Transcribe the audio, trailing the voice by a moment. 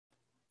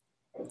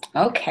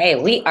Okay,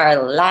 we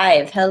are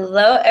live.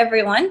 Hello,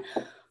 everyone.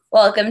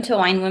 Welcome to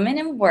Wine Women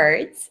and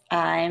Words.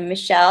 I'm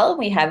Michelle.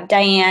 We have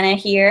Diana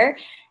here,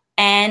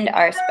 and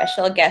our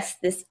special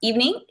guest this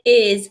evening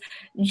is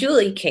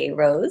Julie K.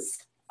 Rose,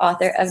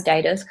 author of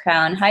Dido's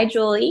Crown. Hi,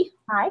 Julie.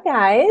 Hi,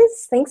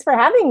 guys. Thanks for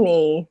having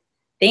me.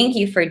 Thank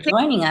you for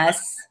joining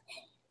us.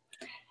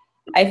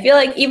 I feel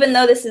like even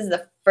though this is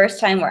the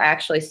first time we're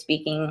actually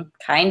speaking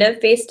kind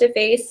of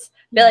face-to-face,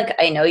 I feel like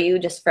I know you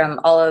just from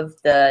all of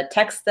the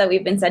texts that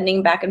we've been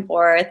sending back and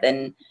forth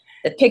and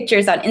the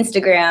pictures on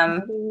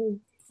Instagram.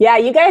 Yeah,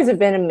 you guys have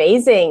been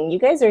amazing. You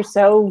guys are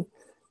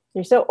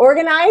you're so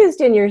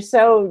organized and you're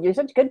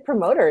such good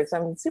promoters.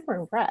 I'm super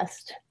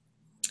impressed.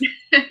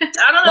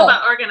 I don't know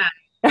about organized.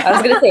 I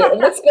was going to say, it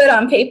looks good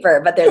on paper,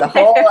 but there's a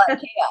whole lot of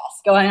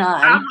chaos going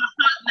on. I'm a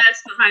hot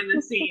mess behind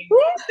the scenes.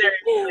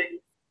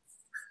 Seriously.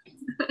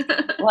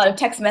 A lot of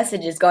text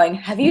messages going,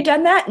 have you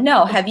done that?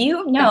 No. Have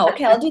you? No.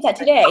 Okay, I'll do that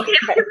today.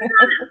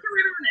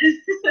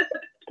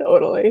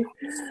 Totally.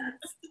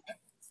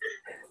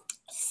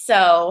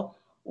 So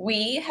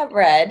we have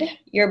read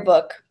your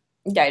book,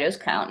 Dido's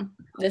Crown,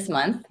 this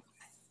month.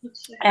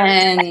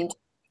 And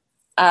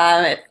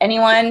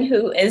anyone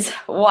who is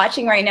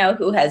watching right now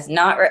who has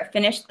not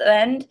finished the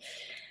end,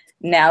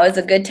 now is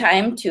a good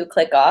time to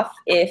click off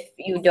if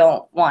you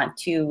don't want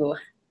to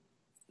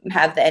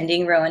have the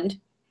ending ruined,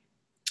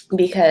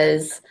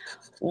 because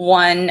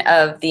one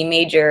of the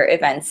major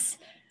events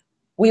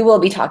we will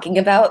be talking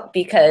about,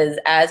 because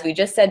as we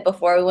just said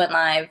before we went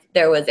live,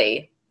 there was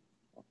a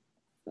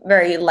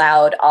very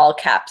loud all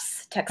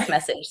caps text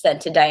message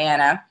sent to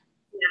Diana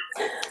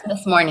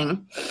this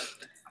morning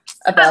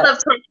about— I love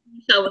talking to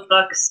Michelle with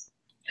books.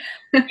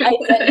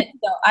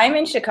 So I'm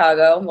in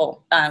Chicago,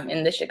 well,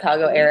 in the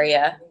Chicago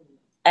area,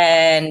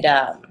 and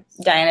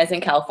Diana's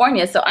in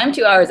California, so I'm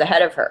 2 hours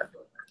ahead of her.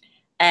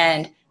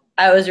 And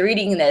I was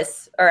reading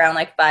this around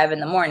like 5 in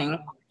the morning,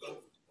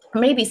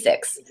 maybe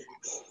 6,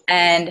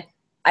 and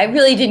I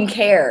really didn't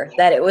care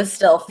that it was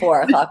still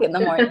 4 o'clock in the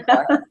morning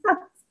for her.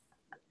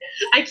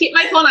 I keep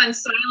my phone on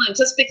silent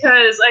just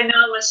because I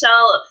know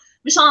Michelle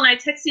and I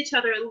text each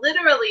other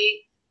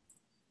literally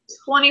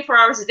 24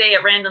 hours a day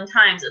at random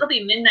times. It'll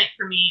be midnight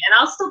for me, and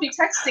I'll still be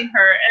texting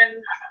her,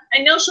 and I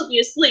know she'll be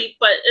asleep,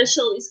 but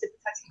she'll at least get the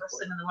text first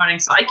thing in the morning,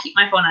 so I keep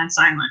my phone on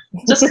silent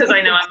just because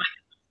I know I might get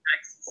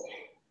texts.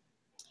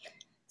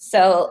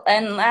 So,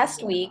 and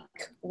last week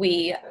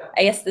I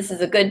guess this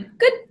is a good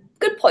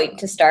point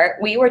to start.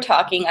 We were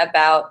talking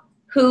about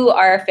who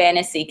our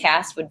fantasy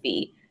cast would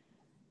be.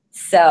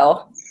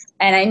 So,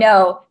 and I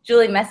know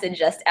Julie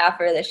messaged us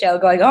after the show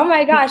going, oh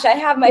my gosh, I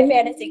have my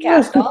fantasy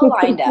cast all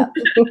lined up.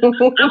 I want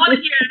to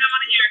hear it.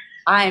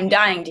 I'm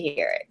dying to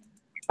hear it.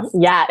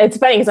 Yeah, it's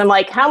funny because I'm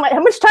like, how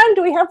much time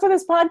do we have for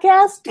this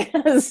podcast?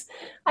 Because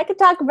I could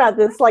talk about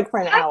this like for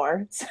an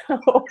hour. So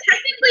Technically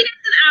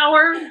it's an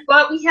hour,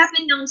 but we have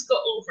been known to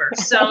go over,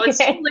 so it's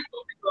totally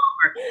cool to go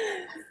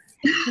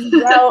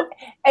over. Well,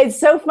 it's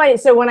so funny.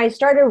 So when I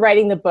started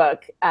writing the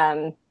book,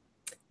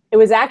 it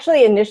was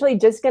actually initially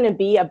just going to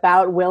be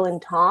about Will and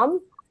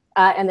Tom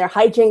and their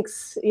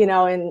hijinks,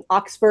 in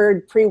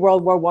Oxford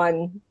pre-World War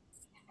I.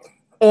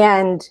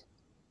 And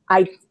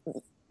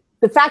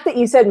the fact that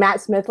you said Matt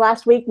Smith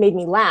last week made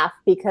me laugh,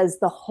 because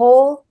the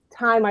whole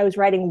time I was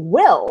writing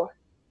Will,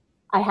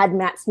 I had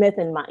Matt Smith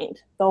in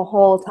mind the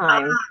whole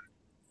time.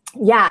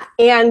 Yeah,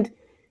 and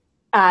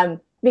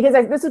because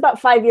this is about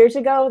 5 years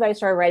ago that I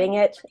started writing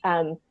it.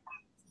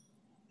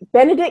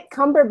 Benedict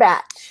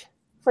Cumberbatch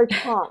for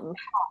Tom.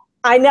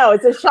 I know,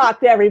 it's a shock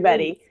to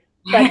everybody.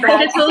 But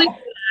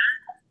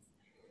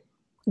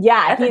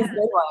yeah,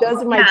 those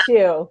are my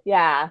two.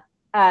 Yeah.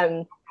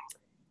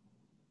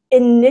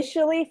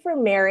 Initially for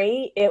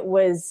Mary, it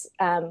was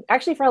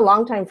actually for a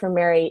long time for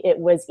Mary, it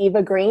was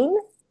Eva Green.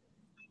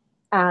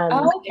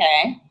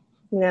 Okay.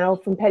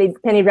 From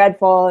Penny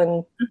Dreadful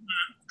and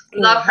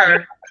love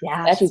her.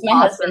 Yeah, that's she's my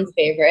husband's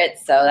favorite,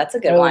 so that's a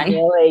good one.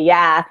 Really,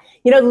 yeah.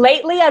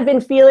 Lately I've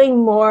been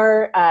feeling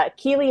more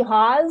Keely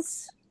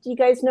Hawes. Do you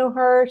guys know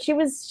her? She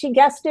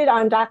guested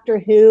on Doctor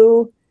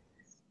Who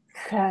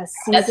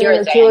season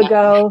or two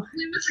ago.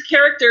 What's her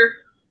character?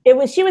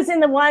 She was in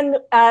the one,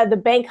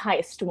 the bank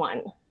heist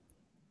one.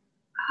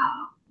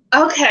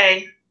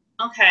 Okay.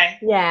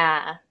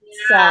 Yeah.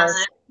 So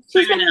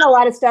she's been in a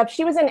lot of stuff.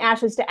 She was in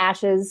Ashes to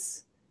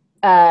Ashes,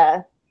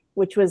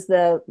 which was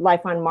the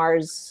Life on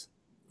Mars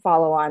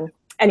follow-on.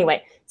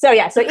 Anyway, so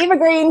Eva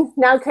Green,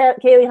 now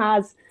Kaylee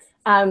Haas.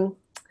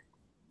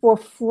 For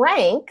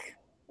Frank,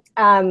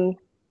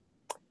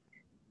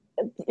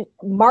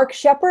 Mark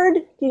Shepard.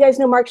 Do you guys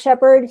know Mark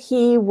Shepard?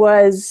 He's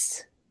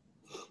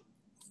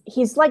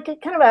like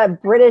kind of a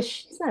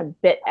British, he's not a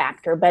bit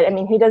actor, but I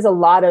mean, he does a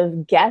lot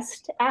of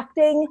guest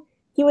acting.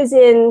 He was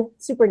in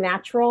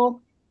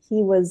Supernatural.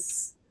 He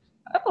was,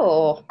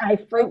 I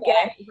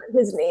forget what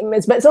his name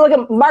is, but so look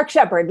at Mark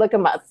Shepard, look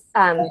him up.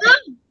 I know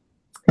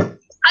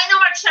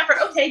Mark Shepard.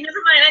 Okay, never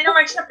mind. I know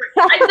Mark Shepard.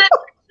 I met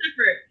Mark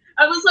Shepard.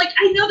 I was like,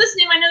 I know this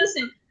name. I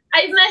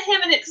met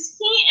him in it because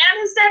he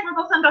and his dad were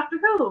both on Doctor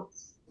Who.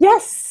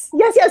 Yes.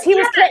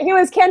 He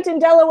was Kent in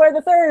Delaware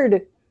the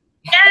Third.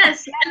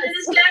 Yes, and then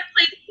his dad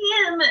played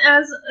him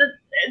as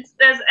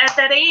at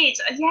that age.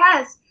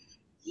 Yes,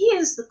 he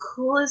is the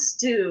coolest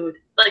dude,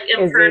 like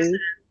in person.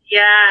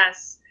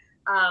 Yes,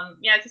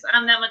 yeah, because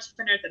I'm that much of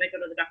a nerd that I go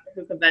to the Doctor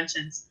Who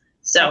conventions.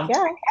 So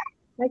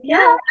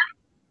yeah,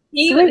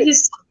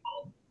 he's so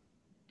cool.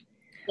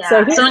 Yeah.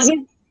 So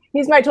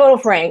he's my total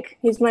Frank.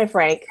 He's my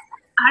Frank.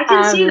 I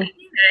can see that.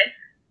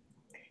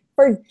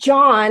 For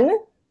John,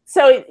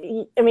 so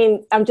I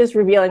mean, I'm just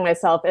revealing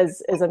myself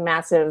as a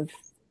massive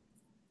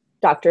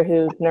Doctor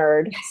Who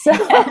nerd. So,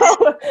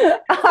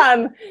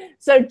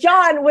 so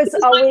John was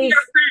always.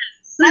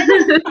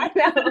 I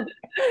know.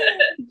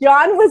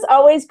 John was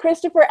always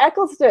Christopher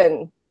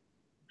Eccleston,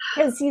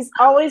 because he's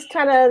always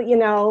kind of,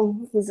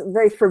 he's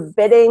very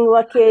forbidding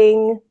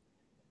looking.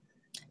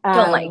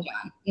 Don't like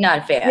John. Not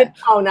a fan.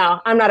 Oh no,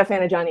 I'm not a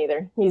fan of John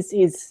either.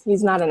 He's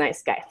not a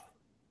nice guy.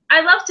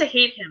 I love to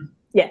hate him.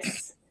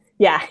 Yes.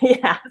 Yeah. I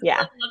love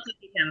to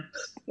hate him.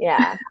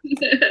 Yeah.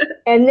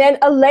 And then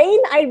Elaine,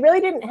 I really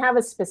didn't have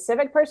a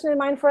specific person in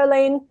mind for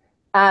Elaine,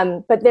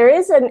 but there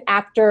is an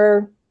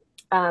actor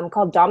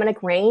called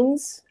Dominic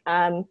Raines.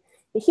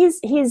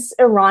 He's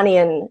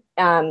Iranian,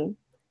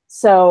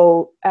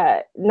 so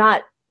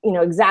not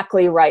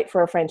exactly right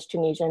for a French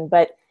Tunisian,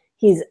 but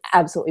he's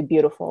absolutely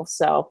beautiful.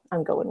 So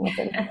I'm going with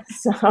him.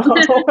 So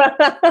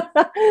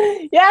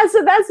yeah,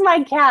 so that's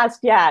my cast.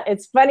 Yeah,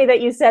 it's funny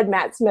that you said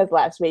Matt Smith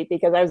last week,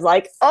 because I was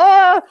like,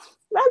 oh,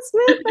 Matt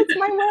Smith, that's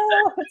my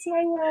role. That's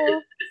my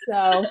role.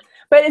 So,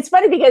 but it's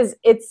funny because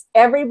it's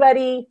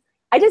everybody.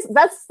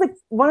 That's like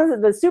one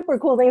of the super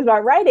cool things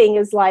about writing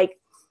is like,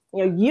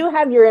 you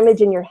have your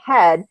image in your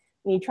head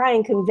and you try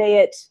and convey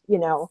it,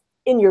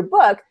 in your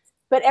book,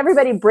 but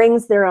everybody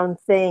brings their own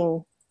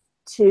thing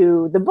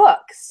to the book.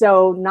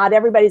 So not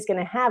everybody's going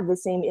to have the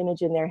same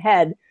image in their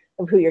head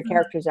of who your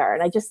characters are.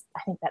 And I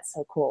think that's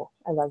so cool.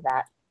 I love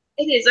that.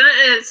 It is.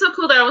 It's so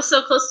cool that I was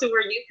so close to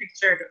where you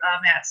pictured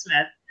Matt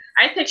Smith.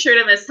 I pictured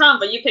him as Tom,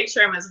 but you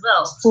picture him as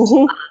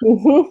Will.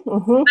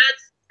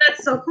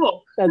 That's so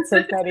cool. That's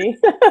so funny.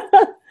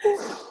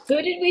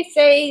 Who did we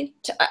say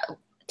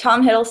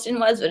Tom Hiddleston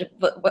was?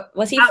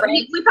 Was he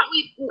Frank? We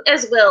probably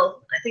as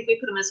Will. I think we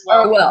put him as Will.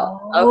 Or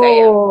Will.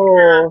 Okay.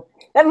 Oh.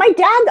 Yeah. My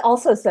dad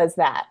also says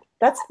that.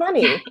 That's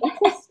funny.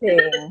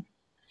 Interesting.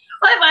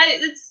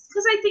 It's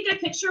because I think I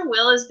picture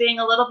Will as being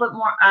a little bit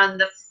more on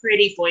the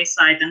pretty boy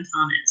side than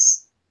Tom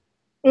is.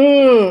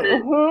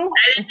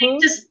 I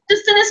think just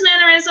in his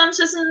mannerisms,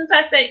 just in the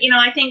fact that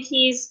I think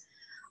he's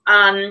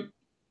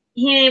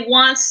he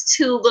wants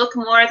to look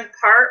more the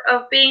part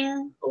of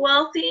being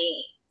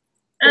wealthy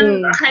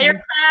and higher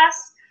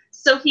class,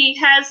 so he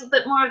has a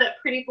bit more of that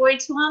pretty boy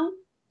to him.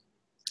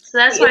 So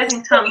that's why I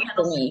think Tom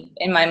Hiddleston,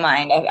 in my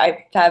mind,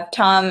 I have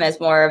Tom as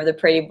more of the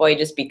pretty boy,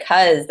 just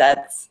because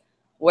that's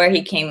where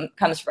he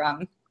comes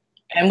from,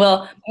 and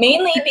Will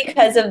mainly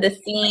because of the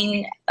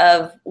scene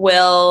of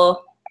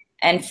Will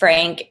and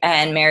Frank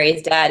and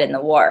Mary's dad in the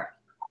war.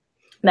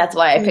 That's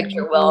why I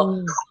picture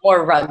Will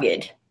more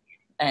rugged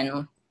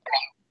and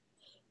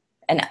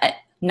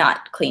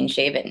not clean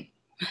shaven.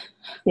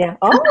 Yeah.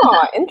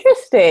 Oh,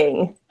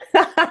 interesting.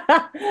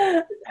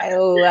 I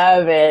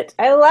love it.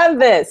 I love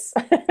this.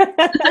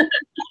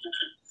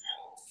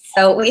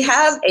 So we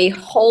have a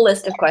whole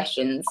list of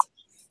questions.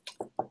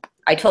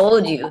 I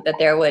told you that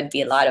there would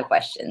be a lot of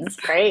questions.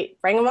 Great.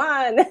 Bring them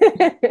on.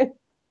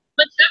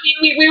 But I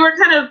mean, we were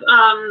kind of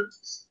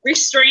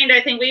restrained.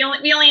 I think we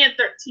only had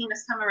 13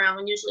 this time around,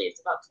 when usually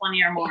it's about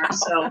 20 or more.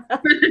 So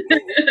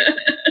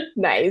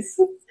nice.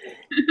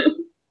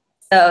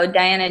 So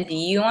Diana, do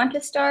you want to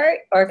start,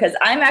 or because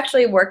I'm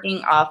actually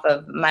working off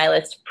of my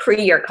list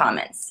pre your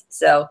comments,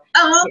 so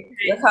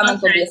your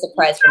comments will be a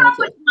surprise for me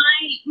too.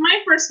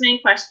 My first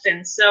main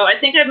question. So I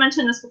think I've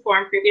mentioned this before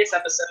in previous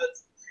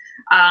episodes.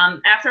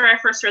 After I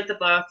first read the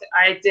book,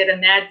 I did a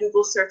mad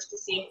Google search to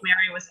see if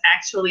Mary was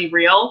actually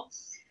real.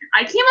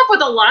 I came up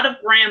with a lot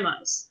of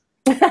grandmas,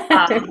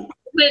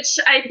 which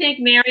I think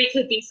Mary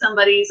could be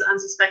somebody's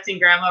unsuspecting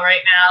grandma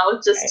right now,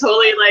 just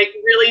totally like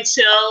really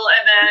chill.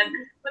 And then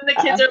when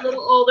the kids are a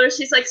little older,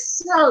 she's like,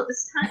 so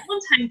one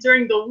time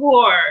during the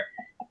war.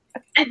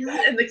 And the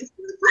kids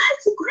are like, what?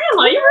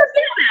 Grandma, you're a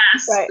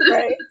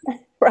badass.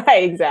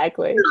 Right,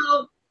 exactly.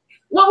 So,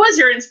 what was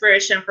your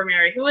inspiration for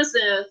Mary? Who was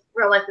the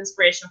real life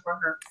inspiration for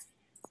her?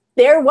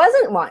 There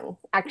wasn't one,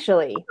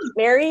 actually.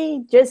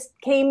 Mary just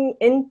came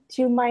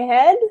into my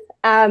head.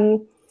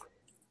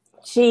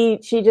 She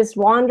just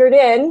wandered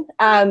in.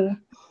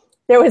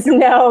 There was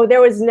no.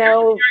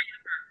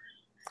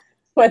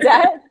 What's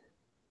that?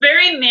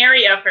 Very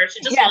Mary of her.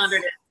 She just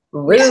wandered in.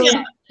 Really?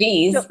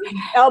 Jeez. So,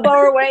 elbow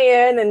her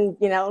way in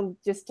and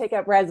just take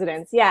up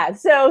residence. Yeah.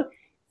 So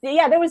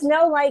yeah, there was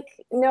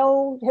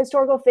no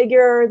historical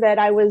figure that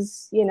I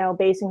was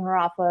basing her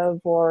off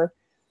of, or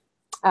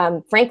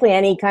frankly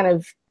any kind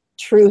of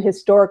true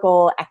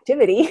historical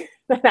activity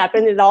that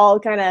happened. It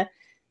all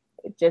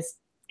just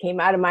came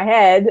out of my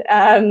head.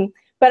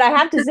 But I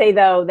have to say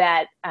though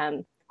that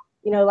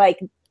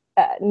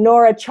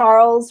Nora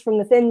Charles from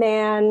The Thin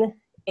Man,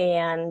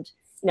 and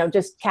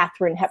just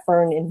Katharine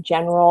Hepburn in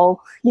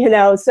general,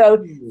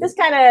 so just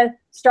kind of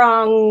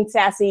strong,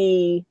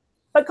 sassy,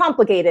 but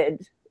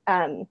complicated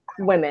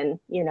women,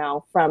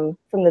 from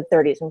the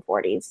 30s and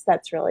 40s.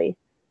 That's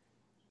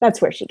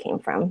where she came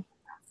from.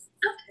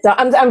 So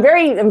I'm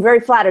very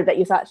flattered that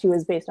you thought she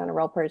was based on a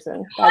real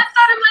person. Well, I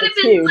thought it might have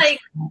been huge. Like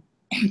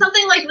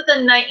something like with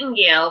the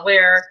Nightingale,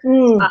 where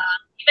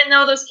even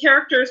though those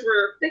characters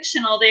were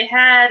fictional, they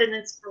had an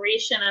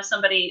inspiration of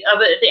somebody, of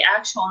the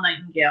actual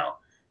Nightingale.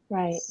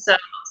 Right. So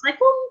it's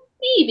like, well,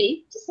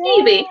 maybe, just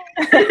maybe.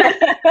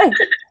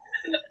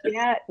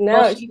 Yeah, no.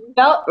 Well, she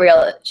felt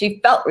real. She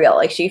felt real.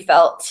 Like she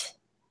felt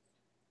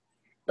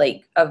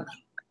like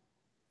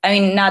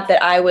not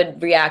that I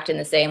would react in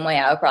the same way.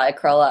 I would probably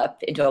curl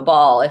up into a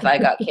ball if I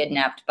got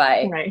kidnapped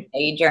by right.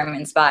 a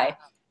German spy.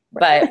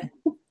 But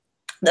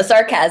the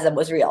sarcasm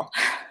was real.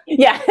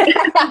 Yeah.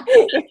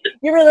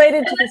 You're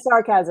related to the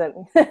sarcasm.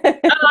 Oh, yes.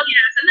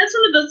 And that's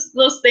one of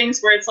those things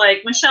where it's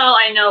like, Michelle,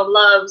 I know,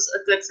 loves a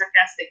good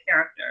sarcastic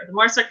character. The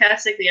more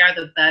sarcastic they are,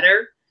 the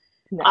better.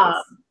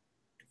 Nice.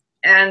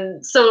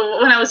 And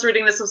so when I was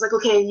reading this, I was like,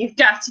 okay, you've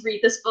got to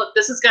read this book.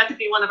 This has got to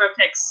be one of our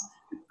picks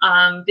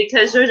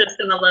because you're just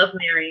going to love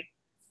Mary.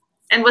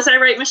 And was I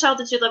right, Michelle?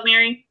 Did you love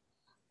Mary?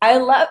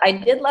 I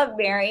did love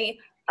Mary.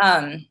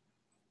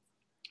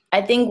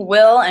 I think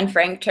Will and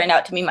Frank turned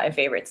out to be my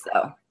favorites,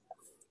 though.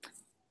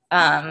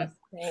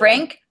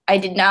 Frank, I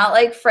did not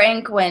like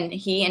Frank when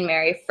he and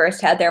Mary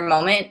first had their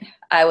moment.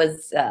 I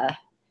was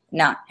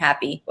not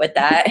happy with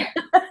that.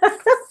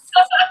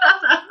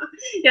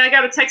 Yeah, I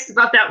got a text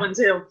about that one,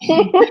 too.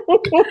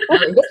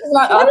 This is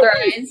not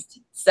authorized,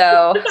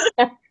 so.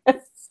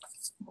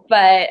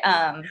 But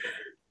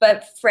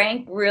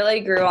Frank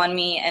really grew on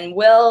me, and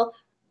Will,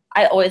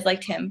 I always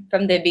liked him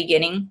from the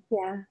beginning.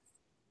 Yeah.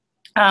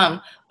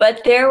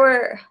 But there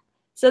were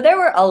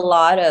a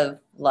lot of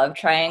love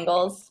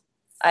triangles,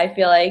 I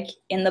feel like,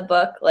 in the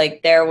book.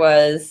 Like there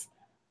was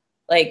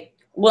like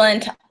Will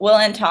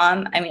and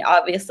Tom. I mean,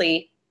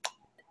 obviously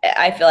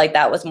I feel like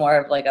that was more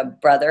of like a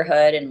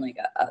brotherhood and like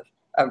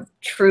a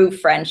true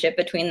friendship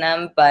between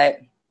them. But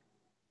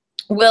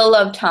Will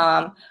loved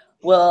Tom.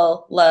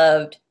 Will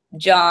loved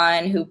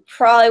John, who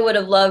probably would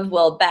have loved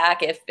Will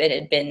back if it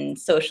had been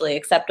socially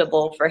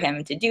acceptable for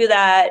him to do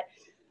that.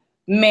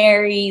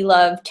 Mary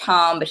loved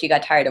Tom, but she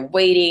got tired of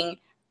waiting.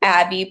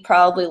 Abby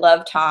probably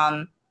loved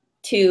Tom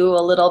too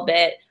a little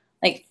bit.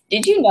 Like,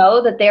 did you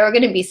know that they were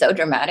going to be so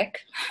dramatic?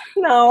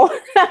 No.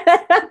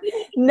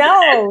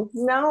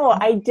 No,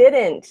 I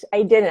didn't.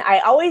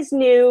 I always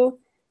knew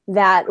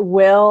that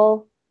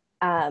Will,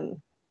 was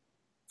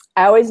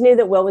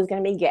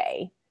going to be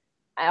gay.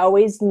 I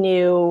always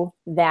knew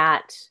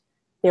that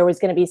there was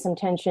going to be some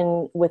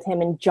tension with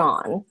him and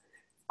John.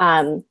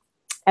 And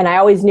I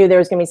always knew there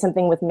was going to be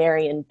something with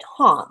Mary and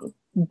Tom.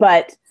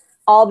 But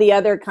all the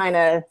other kind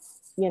of,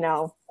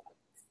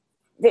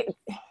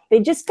 they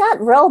just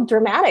got real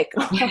dramatic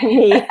on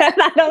me. And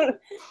I don't,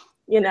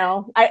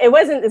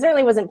 it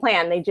certainly wasn't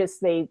planned.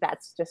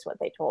 That's just what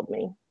they told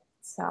me.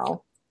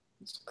 So.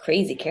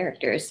 Crazy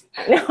characters.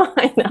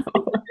 I know.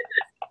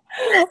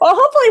 Well,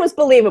 hopefully it was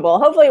believable.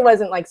 Hopefully it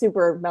wasn't like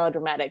super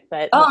melodramatic,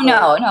 but. Oh,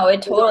 no,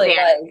 it totally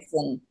was.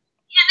 And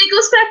yeah, it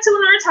goes back to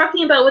when we were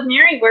talking about with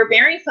Mary, where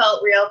Mary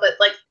felt real, but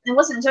like it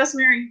wasn't just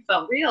Mary who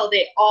felt real.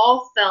 They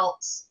all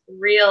felt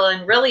real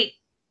and really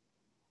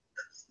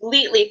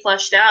completely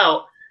fleshed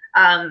out.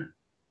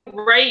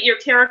 Write your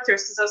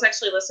characters, because I was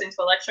actually listening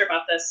to a lecture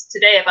about this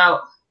today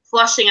about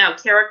fleshing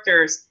out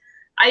characters.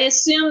 I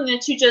assume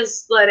that you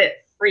just let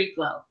it free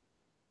flow.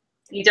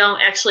 You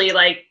don't actually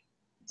like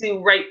do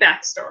right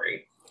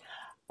backstory.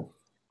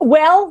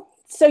 Well,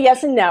 so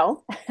yes and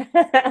no.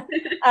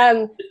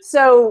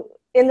 So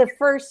in the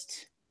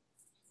first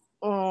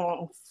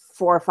 4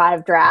 or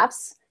 5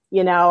 drafts,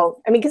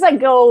 because I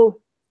go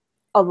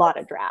a lot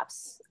of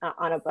drafts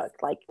on a book,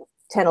 like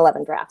 10,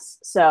 11 drafts.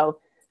 So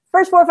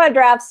first 4 or 5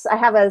 drafts, I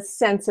have a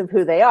sense of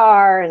who they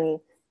are and,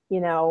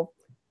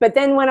 but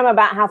then when I'm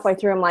about halfway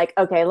through, I'm like,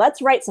 okay,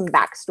 let's write some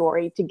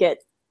backstory to get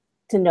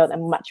to know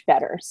them much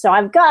better. So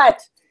I've got,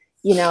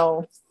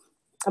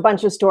 a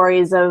bunch of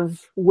stories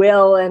of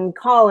Will and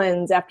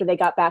Collins after they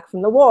got back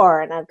from the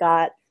war. And I've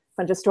got a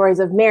bunch of stories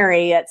of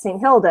Mary at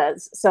St.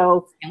 Hilda's.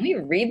 So can we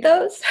read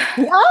those?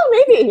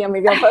 Oh, maybe.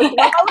 Maybe I'll post them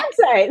on my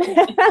website.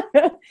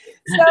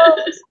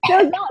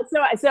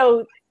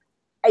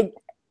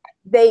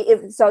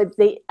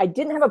 I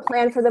didn't have a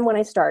plan for them when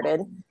I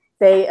started.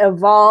 They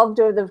evolved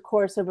over the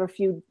course of a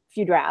few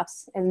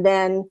drafts. And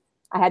then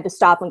I had to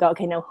stop and go,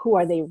 okay, now who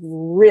are they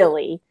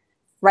really?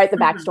 Write the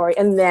backstory.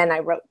 And then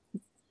I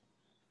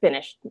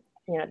finished,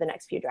 the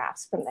next few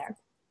drafts from there.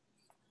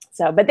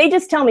 So, but they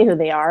just tell me who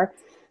they are,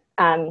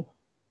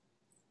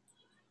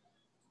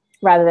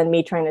 rather than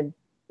me trying to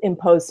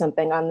impose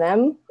something on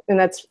them. And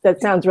that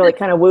sounds really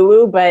kind of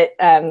woo-woo, but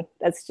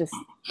that's just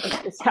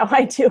how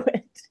I do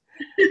it.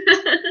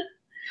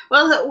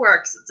 Well, it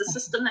works. It's a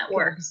system that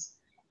works.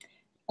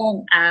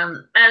 Oh,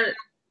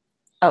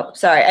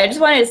 sorry. I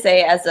just wanted to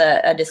say as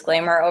a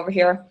disclaimer over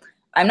here,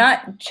 I'm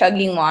not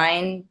chugging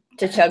wine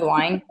to chug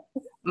wine.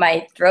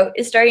 my throat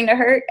is starting to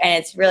hurt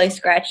and it's really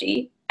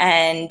scratchy.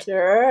 And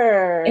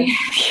Sure. We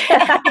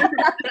all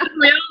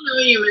know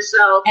you,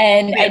 Michelle.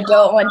 And I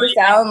don't want to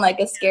sound like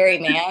a scary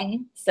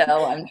man, so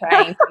I'm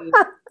trying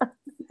to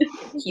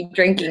keep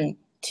drinking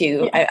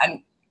too.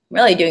 I'm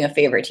really doing a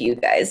favor to you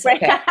guys.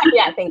 Right. Okay.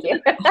 Yeah, thank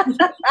you.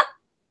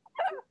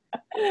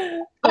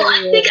 Well,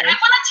 I think I want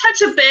to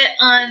touch a bit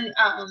on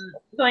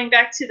going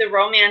back to the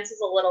romances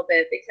a little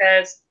bit,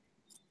 because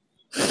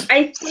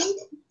I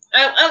think,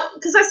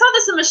 because I saw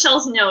this in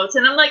Michelle's notes,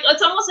 and I'm like,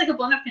 it's almost like a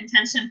bone of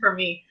contention for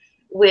me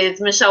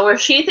with Michelle, where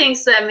she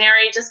thinks that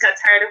Mary just got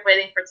tired of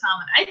waiting for Tom,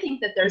 and I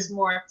think that there's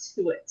more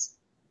to it.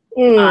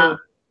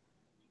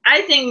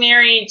 I think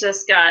Mary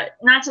just got,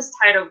 not just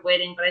tired of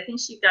waiting, but I think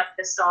she got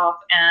pissed off,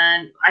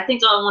 and I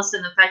think almost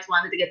in effect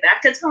wanted to get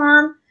back to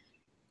Tom,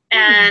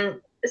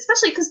 and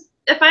especially because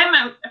if I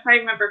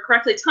remember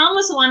correctly, Tom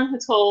was the one who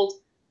told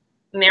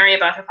Mary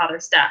about her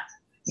father's death.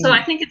 So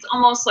I think it's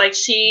almost like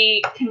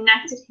she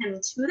connected him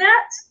to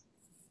that.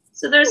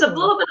 So there's a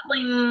little bit of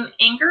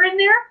anger in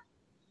there.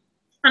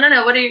 I don't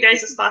know. What are you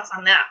guys' thoughts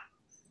on that?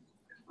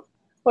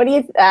 What do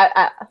you?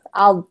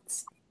 I'll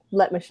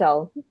let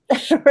Michelle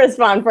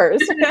respond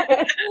first.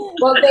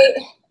 Well,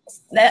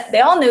 they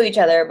all knew each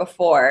other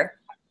before.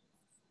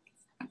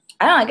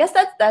 I don't know. I guess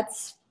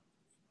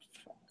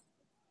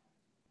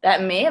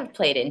that may have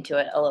played into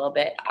it a little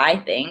bit. I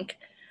think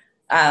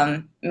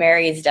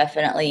Mary's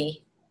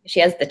definitely, she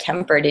has the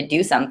temper to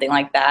do something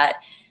like that,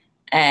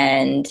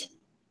 and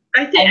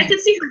I could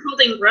see her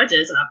holding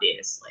grudges,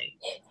 obviously,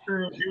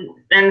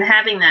 and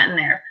having that in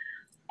there.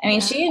 I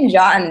mean, she and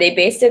John, they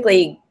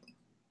basically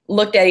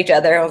looked at each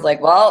other and was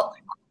like, well,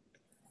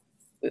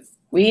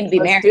 we need to be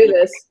married. Let's do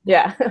this.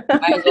 Yeah.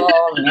 Might as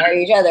well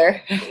marry each other.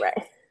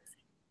 Right.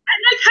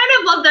 And I kind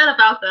of love that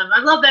about them. I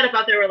love that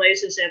about their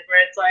relationship,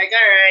 where it's like,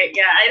 all right,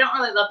 yeah, I don't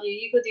really love you.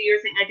 You go do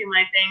your thing, I do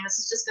my thing. This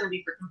is just going to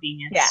be for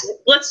convenience. Yeah.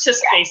 Let's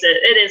just face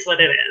it. It is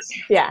what it is.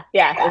 Yeah,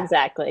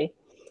 exactly.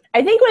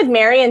 I think with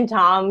Mary and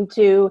Tom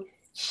too,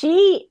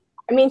 she's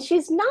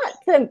not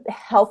the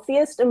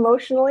healthiest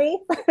emotionally.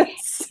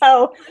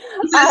 So,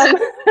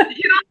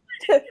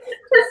 to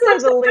say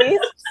the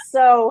least.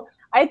 So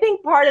I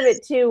think part of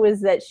it too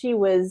was that she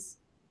was,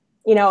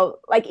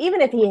 like,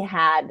 even if he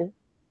had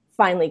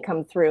finally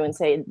come through and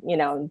say,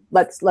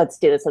 let's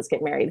do this, let's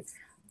get married,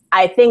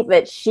 I think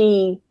that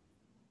she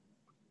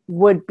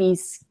would be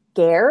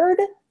scared,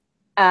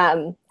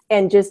 and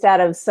just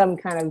out of some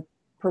kind of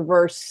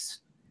perverse,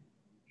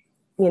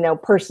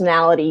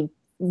 personality,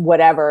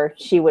 whatever,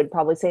 she would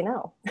probably say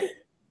no.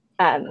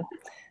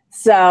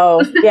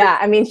 So yeah,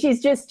 I mean,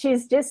 she's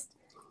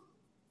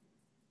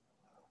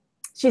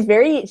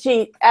very,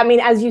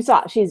 as you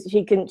saw, she's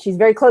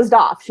very closed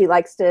off. She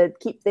likes to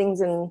keep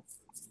things in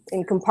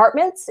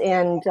compartments,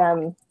 and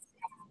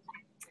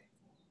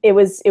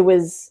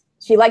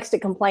she likes to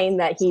complain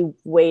that he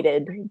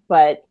waited,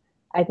 but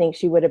I think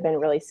she would have been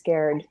really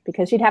scared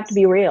because she'd have to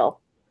be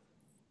real.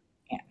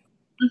 Yeah.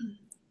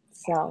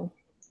 So.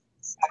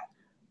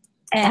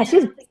 And I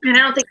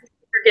don't think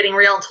we're getting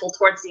real until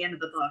towards the end of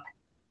the book,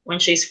 when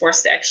she's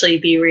forced to actually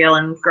be real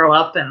and grow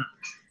up and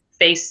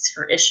face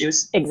her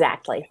issues.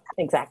 Exactly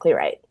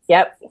right.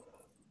 Yep.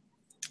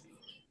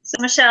 So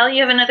Michelle,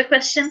 you have another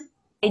question?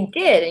 I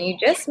did, and you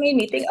just made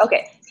me think.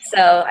 Okay,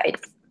 so I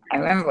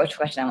remember which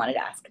question I wanted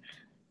to ask.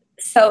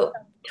 So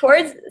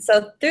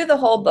through the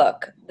whole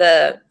book,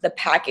 the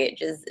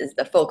package is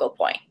the focal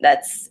point.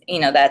 That's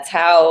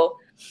how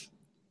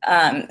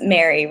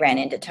Mary ran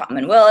into Tom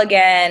and Will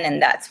again, and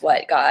that's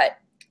what got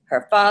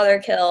her father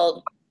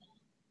killed,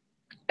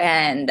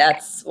 and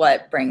that's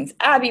what brings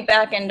Abby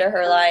back into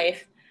her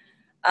life.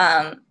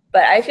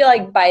 But I feel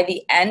like by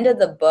the end of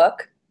the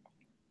book,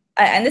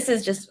 and this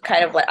is just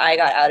kind of what I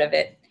got out of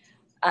it,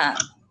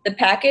 the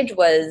package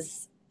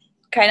was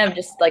kind of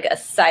just like a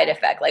side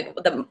effect. Like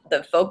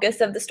the focus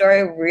of the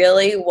story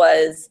really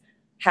was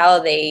how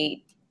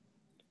they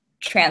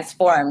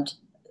transformed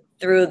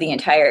through the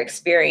entire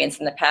experience,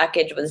 and the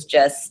package was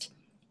just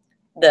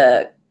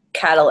the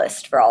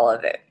catalyst for all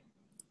of it.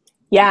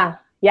 Yeah.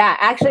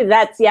 Actually,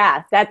 that's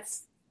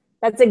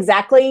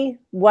exactly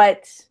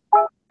what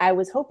I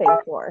was hoping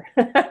for.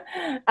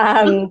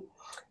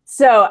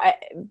 So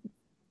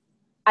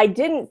I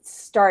didn't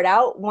start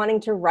out wanting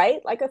to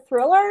write like a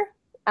thriller.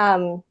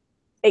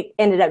 It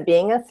ended up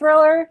being a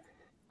thriller,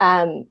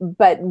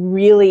 but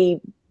really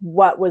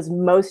what was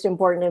most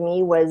important to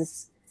me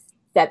was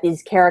that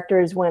these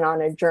characters went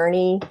on a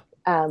journey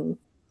and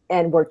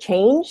were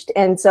changed.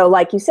 And so,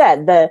 like you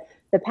said, the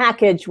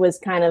package was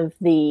kind of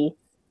the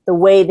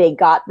way they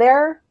got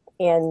there,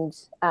 and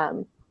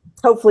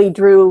hopefully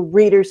drew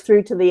readers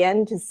through to the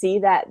end to see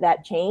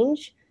that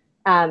change.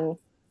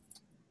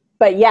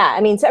 But yeah,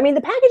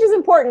 the package is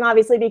important,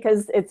 obviously,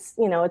 because it's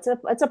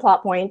a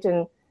plot point,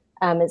 and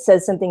it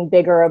says something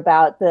bigger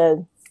about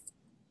the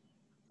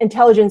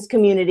intelligence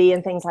community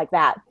and things like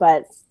that.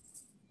 But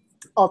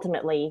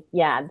ultimately,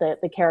 yeah,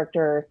 the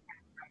character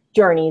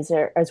journeys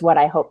is what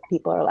I hope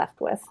people are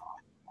left with.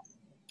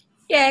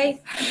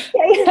 Yay.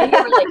 Yay. I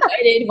get really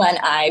excited when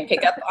I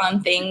pick up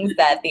on things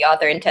that the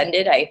author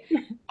intended. I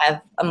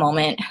have a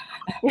moment.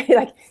 You're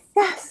like,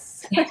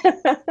 yes.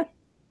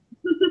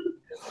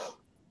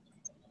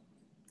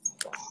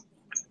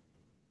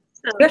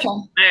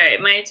 All right,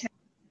 my turn.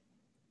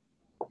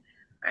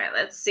 All right,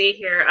 let's see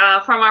here.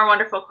 From our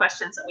wonderful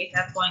questions that we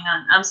have going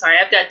on. I'm sorry,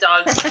 I've got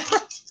dogs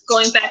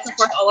going back and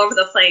forth all over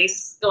the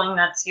place, going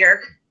nuts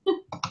here.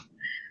 All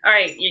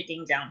right, you're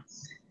getting down.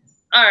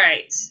 All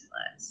right,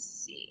 let's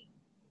see.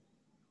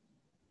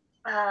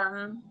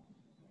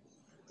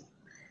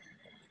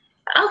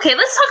 Okay,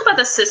 let's talk about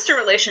the sister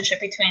relationship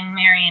between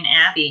Mary and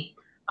Abby.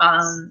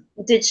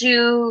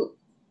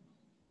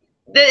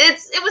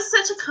 It was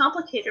such a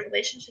complicated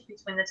relationship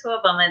between the two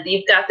of them, and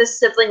you've got this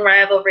sibling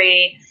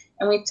rivalry,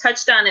 and we've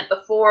touched on it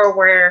before,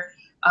 where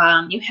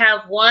you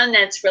have one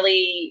that's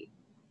really,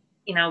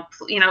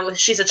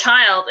 she's a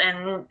child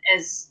and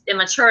is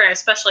immature,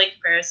 especially in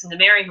comparison to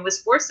Mary, who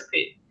was forced to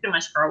pretty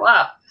much grow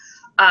up.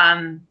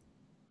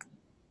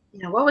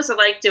 What was it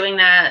like doing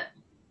that,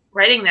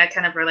 writing that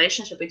kind of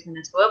relationship between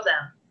the two of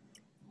them?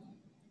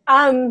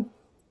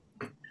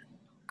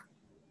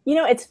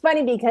 It's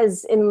funny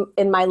because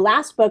in my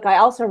last book, I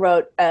also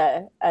wrote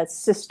a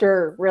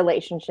sister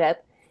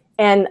relationship,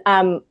 and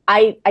I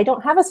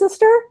don't have a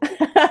sister.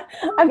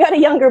 I've got a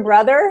younger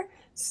brother,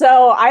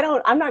 so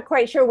I'm not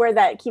quite sure why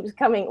that keeps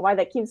coming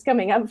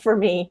up for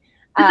me.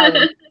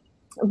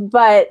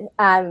 But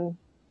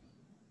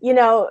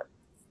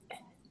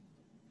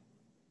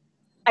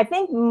I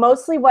think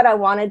mostly what I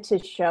wanted to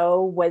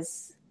show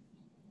was,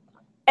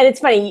 and it's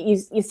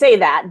funny you say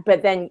that,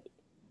 but then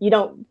you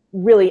don't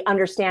really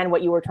understand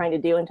what you were trying to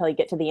do until you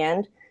get to the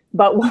end.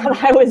 But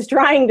what I was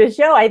trying to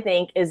show, I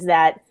think, is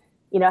that,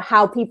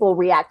 how people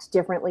react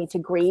differently to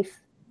grief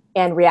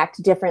and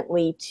react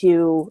differently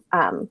to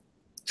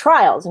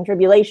trials and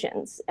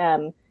tribulations.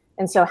 And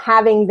so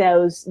having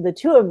the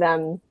two of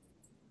them,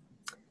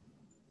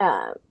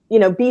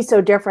 be so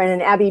different,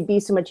 and Abby be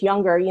so much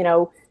younger,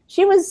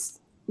 she was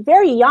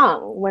very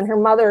young when her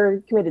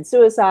mother committed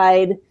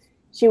suicide.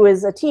 She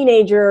was a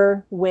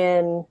teenager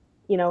when,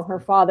 her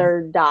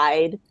father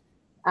died.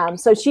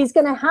 So she's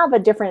going to have a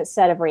different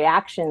set of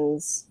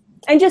reactions,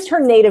 and just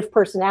her native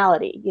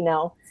personality,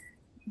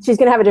 she's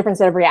going to have a different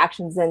set of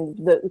reactions than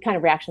the kind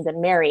of reactions that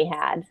Mary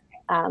had.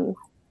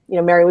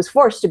 Mary was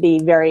forced to be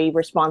very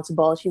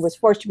responsible. She was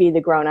forced to be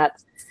the grown-up.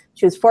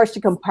 She was forced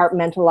to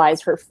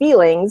compartmentalize her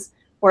feelings,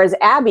 whereas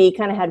Abby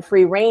kind of had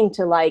free reign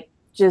to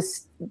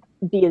just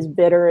be as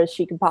bitter as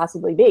she could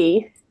possibly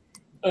be,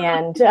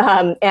 and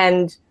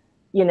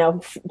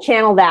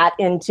channel that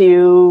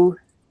into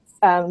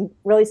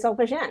really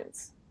selfish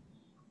ends.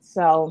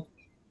 So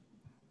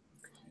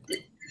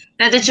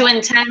now, did you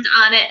intend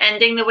on it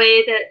ending the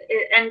way that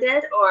it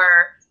ended,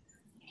 or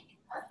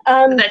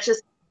that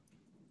just?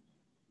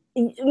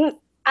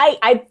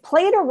 I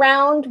played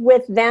around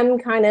with them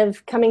kind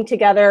of coming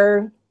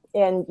together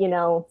and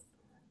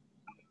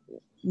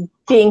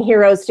being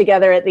heroes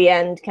together at the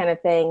end, kind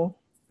of thing.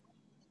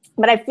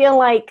 But I feel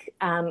like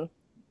there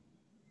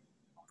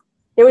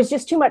was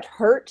just too much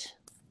hurt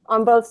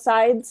on both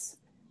sides.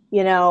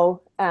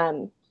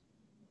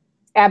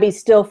 Abby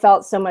still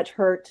felt so much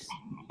hurt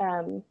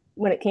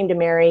when it came to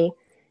Mary,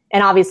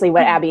 and obviously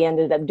what Abby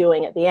ended up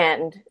doing at the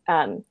end.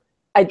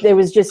 There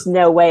was just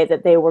no way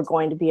that they were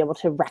going to be able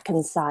to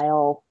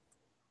reconcile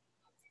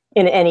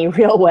in any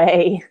real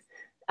way,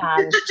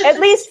 at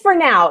least for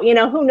now.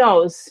 Who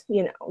knows,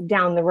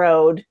 down the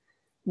road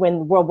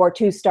when World War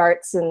II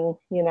starts, and,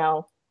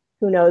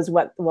 who knows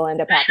what will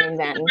end up happening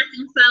then.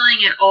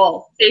 Reconciling at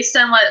all. Based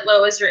on what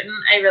was written,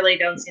 I really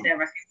don't see that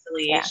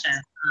reconciliation.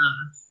 Yeah.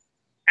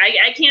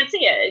 I can't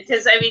see it,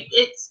 because,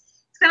 it's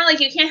kind of like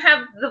you can't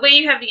have, the way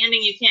you have the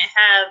ending, you can't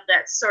have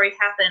that story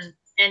happen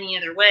any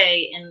other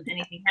way and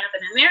anything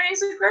happen. And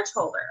Mary's a grudge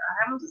holder.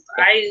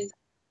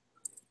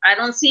 I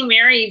don't see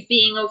Mary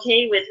being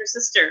okay with her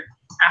sister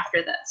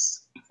after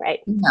this. Right.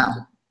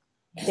 No.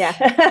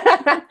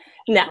 Yeah.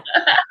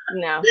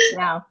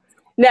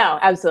 No,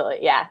 absolutely.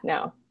 Yeah,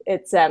 no.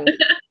 It's yeah,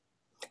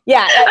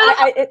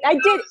 I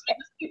did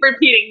keep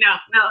repeating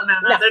no,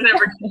 they're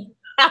never.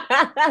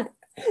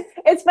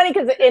 It's funny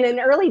because in an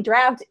early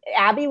draft,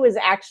 Abby was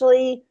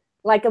actually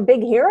like a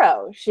big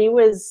hero. It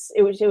was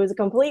a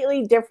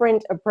completely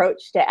different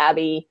approach to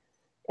Abby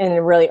in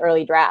a really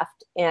early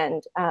draft,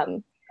 and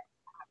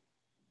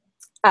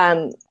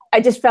I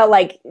just felt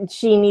like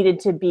she needed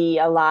to be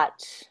a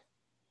lot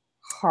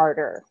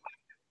harder,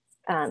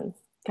 kind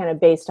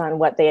of based on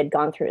what they had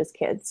gone through as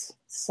kids.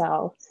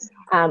 So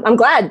I'm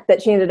glad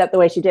that she ended up the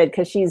way she did,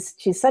 because she's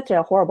such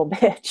a horrible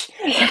bitch.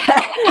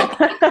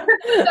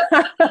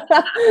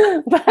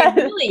 But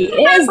It really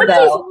is, but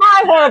though. she's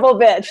my horrible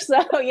bitch, so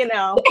I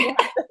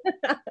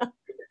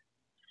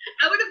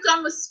would have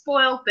gone with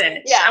spoiled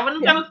bitch. Yeah, I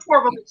wouldn't have gone with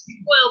horrible bitch.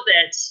 Spoiled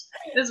bitch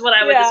is what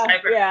I would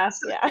describe her as.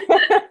 Yeah.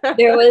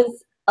 There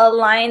was a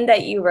line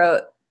that you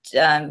wrote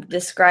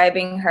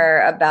describing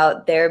her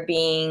about there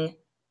being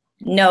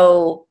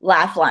no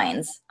laugh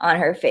lines on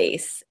her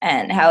face,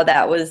 and how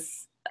that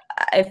was,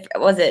 if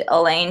was it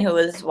Elaine who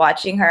was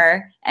watching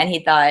her, and he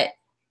thought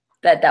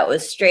that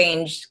was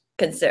strange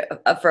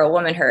for a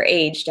woman her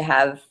age to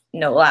have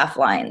no laugh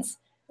lines.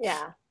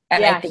 Yeah.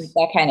 And yeah. I think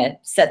that kind of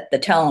set the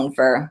tone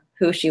for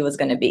who she was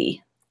going to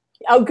be.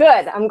 Oh,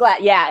 good. I'm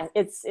glad. Yeah,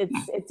 it's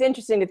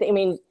interesting to think. I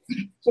mean,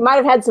 she might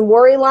have had some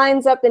worry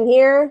lines up in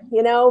here,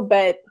 you know,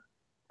 but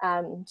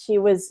she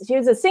was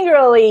a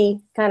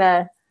singularly kind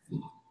of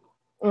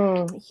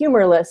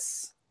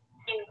humorless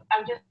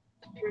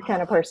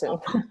kind of person.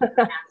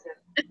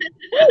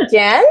 Hey,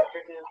 Jen.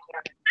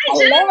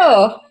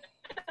 Hello.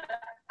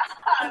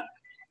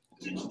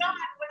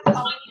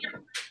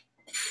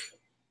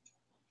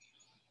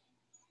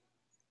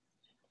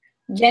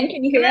 Jen,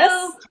 can you hear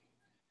us?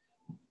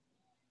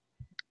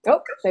 Oh,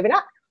 maybe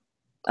not.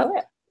 Oh,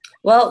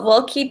 well,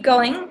 we'll keep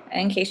going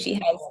in case she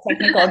has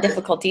technical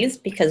difficulties,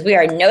 because we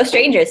are no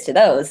strangers to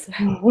those.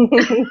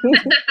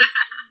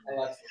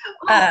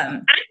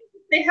 I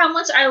say how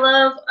much I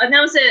love.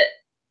 Now is it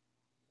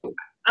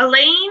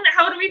Elaine?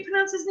 How do we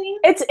pronounce his name?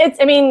 It's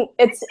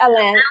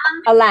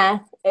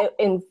Alain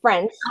in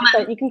French,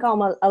 but you can call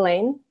him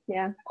Elaine.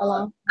 Yeah,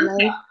 Alain.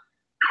 Okay.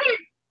 I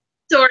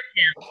adore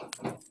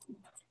him.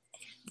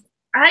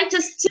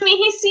 To me,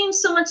 he seems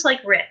so much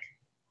like Rick.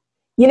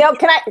 You know,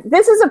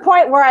 this is a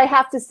point where I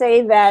have to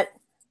say that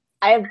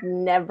I have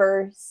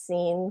never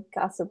seen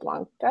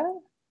Casablanca.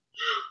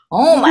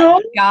 Oh my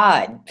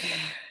God.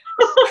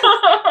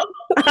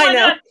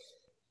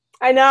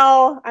 I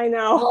know.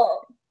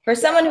 Well, for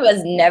someone who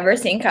has never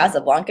seen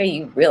Casablanca,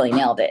 you really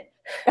nailed it.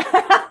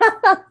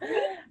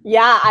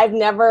 Yeah, I've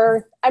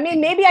never,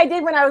 maybe I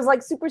did when I was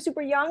like super,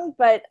 super young,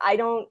 but I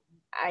don't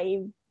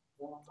think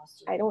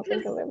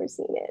I've ever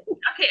seen it.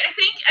 Okay,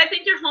 I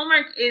think your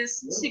homework is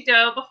to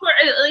go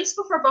at least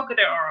before Boca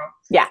de Oro.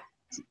 Yeah.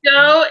 To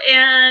go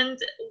and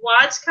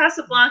watch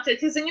Casablanca,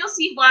 because then you'll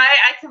see why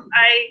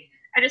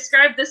I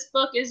described this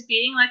book as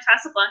being like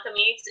Casablanca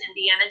meets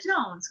Indiana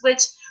Jones,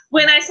 which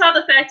when I saw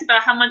the fact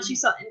about how much you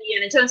saw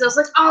Indiana Jones, I was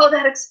like, oh,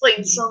 that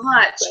explains so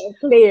much.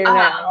 Clear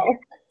now.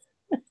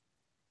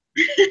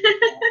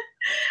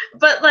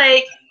 But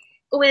like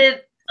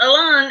with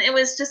Alain, it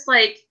was just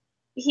like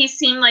he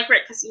seemed like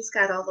Rick because he's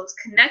got all those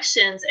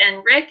connections,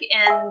 and Rick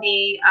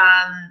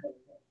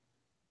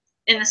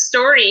in the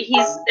story,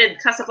 he's in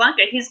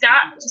Casablanca, he's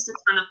got just a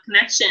ton of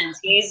connections.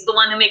 He's the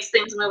one who makes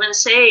things move and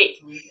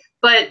shake.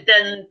 But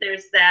then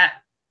there's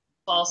that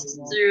false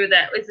through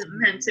that isn't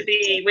meant to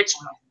be, which,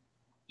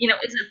 you know,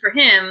 isn't for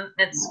him.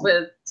 It's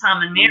with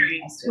Tom and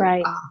Mary.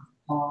 Right.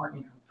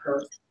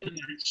 Too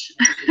much.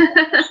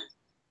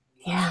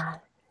 Yeah.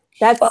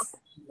 That's.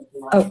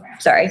 Oh,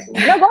 sorry.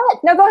 No,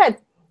 go ahead.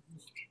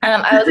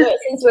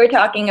 Since we're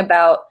talking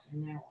about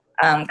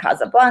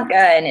Casablanca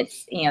and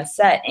it's, you know,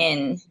 set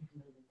in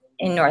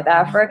North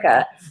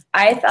Africa,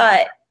 I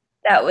thought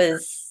that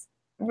was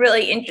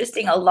really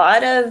interesting. A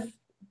lot of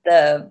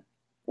the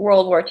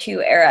World War II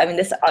era, I mean,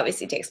 this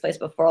obviously takes place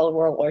before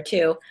World War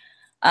II,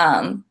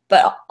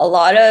 but a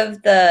lot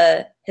of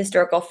the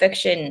historical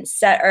fiction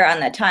set around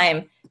that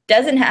time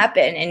doesn't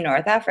happen in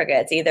North Africa.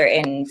 It's either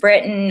in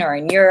Britain or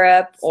in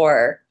Europe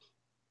or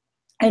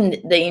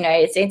in the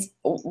United States.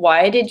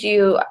 Why did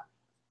you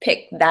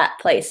pick that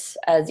place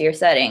as your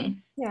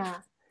setting? Yeah.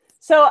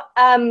 So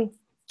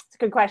it's a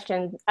good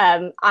question.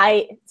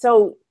 I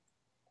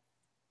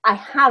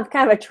have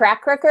kind of a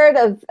track record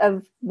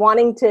of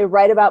wanting to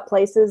write about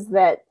places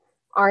that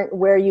aren't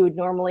where you would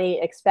normally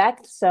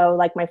expect. So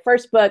like my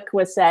first book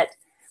was set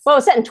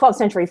in 12th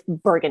century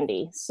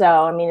Burgundy. So,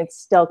 I mean, it's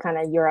still kind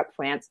of Europe,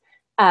 France.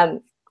 My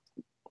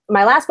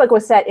last book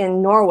was set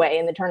in Norway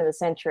in the turn of the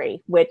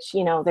century, which,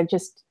 you know, they're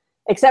just,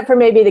 except for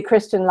maybe the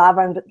Christian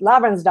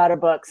Lavransdatter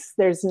books,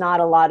 there's not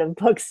a lot of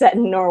books set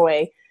in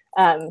Norway.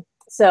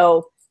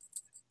 So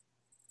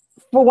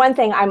for one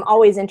thing, I'm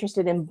always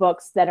interested in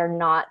books that are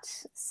not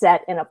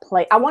set in a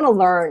place. I want to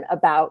learn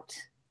about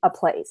a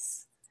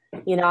place.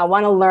 You know, I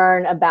want to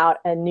learn about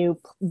a new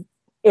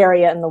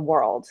area in the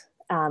world.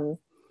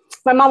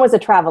 My mom was a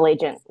travel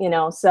agent, you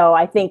know, so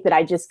I think that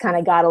I just kind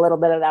of got a little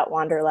bit of that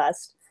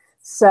wanderlust.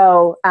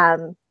 So,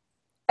 and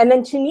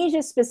then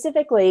Tunisia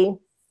specifically,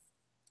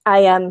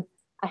 I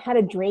had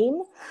a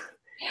dream.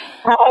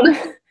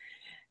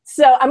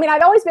 So, I mean,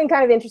 I'd always been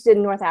kind of interested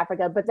in North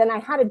Africa, but then I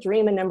had a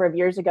dream a number of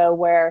years ago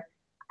where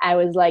I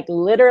was like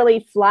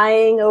literally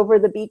flying over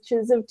the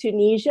beaches of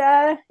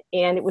Tunisia,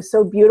 and it was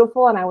so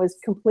beautiful, and I was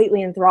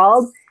completely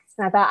enthralled.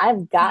 And I thought,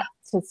 I've got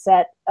to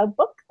set a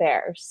book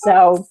there.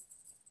 So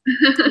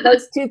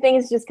those two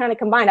things just kind of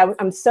combined.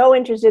 I'm so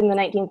interested in the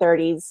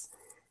 1930s,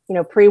 you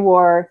know,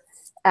 pre-war,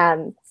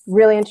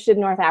 really interested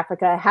in North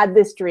Africa, had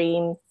this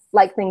dream,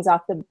 like things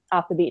off the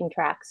beaten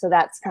track. So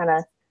that's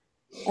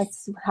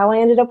how I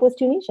ended up with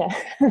Tunisia.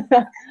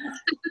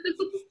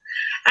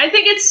 I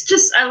think it's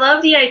just, I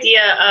love the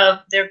idea of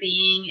there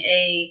being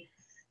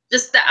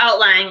just the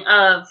outline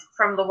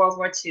from the World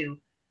War II.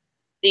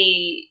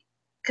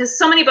 Because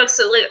so many books,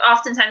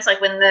 oftentimes,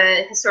 like when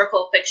the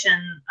historical fiction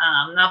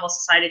novel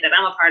society that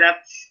I'm a part of,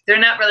 they're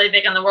not really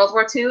big on the World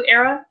War II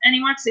era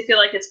anymore because they feel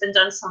like it's been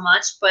done so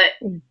much. But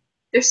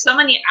there's so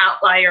many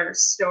outlier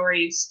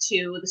stories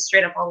to the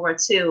straight up World War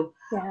II.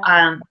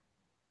 Yeah.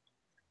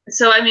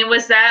 So, I mean,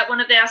 was that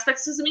one of the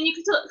aspects? Because, I mean, you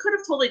could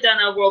have totally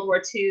done a World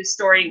War II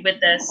story with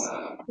this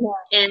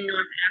in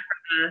North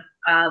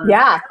Africa.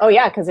 Yeah. Oh,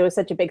 yeah, because it was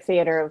such a big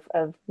theater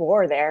of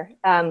war there.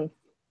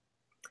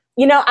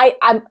 You know,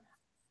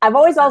 I've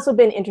always also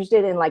been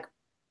interested in like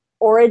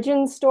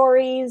origin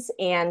stories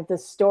and the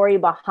story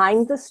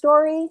behind the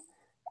story.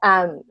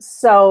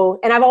 So,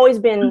 and I've always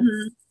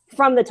been,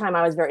 from the time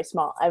I was very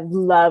small, I've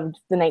loved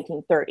the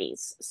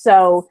 1930s.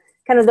 So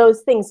kind of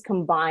those things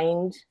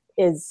combined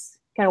is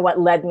kind of what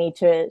led me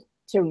to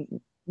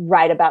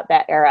write about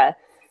that era.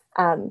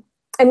 And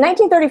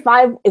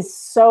 1935 is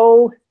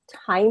so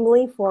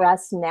timely for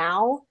us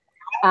now.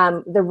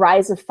 The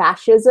rise of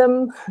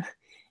fascism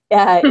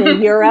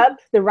in Europe,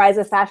 the rise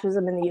of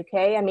fascism in the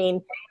UK. I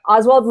mean,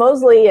 Oswald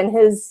Mosley and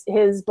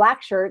his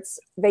black shirts,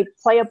 they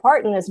play a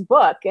part in this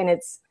book, and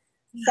it's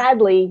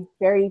sadly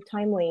very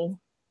timely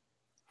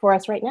for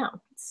us right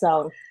now.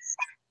 So,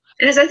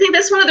 because I think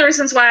that's one of the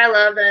reasons why I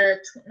love the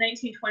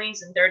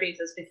 1920s and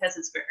 30s is because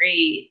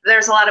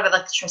there's a lot of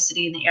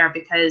electricity in the air,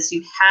 because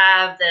you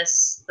have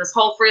this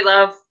whole free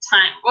love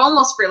time,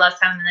 almost free love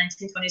time in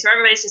the 1920s, where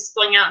everybody's just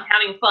going out and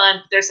having fun.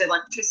 But there's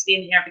electricity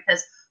in the air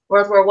because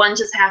World War I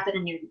just happened,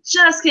 and you're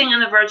just getting on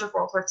the verge of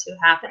World War II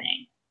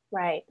happening.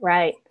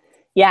 Right.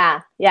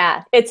 Yeah.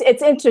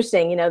 It's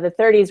interesting. You know, the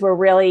 30s were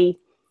really,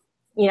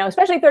 you know,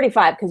 especially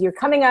 35, because you're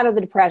coming out of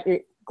the Depression.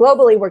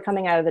 Globally, we're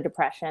coming out of the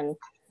Depression.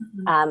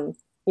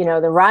 You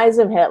know, the rise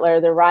of Hitler,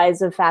 the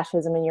rise of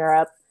fascism in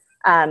Europe,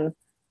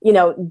 you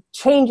know,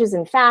 changes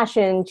in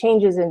fashion,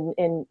 changes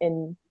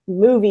in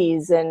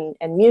movies and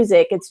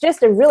music. It's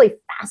just a really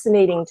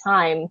fascinating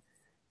time.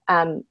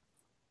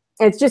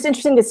 It's just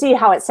interesting to see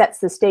how it sets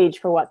the stage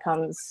for what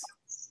comes,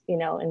 you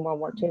know, in World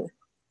War II.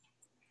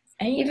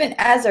 And even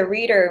as a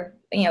reader,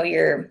 you know,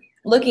 you're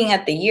looking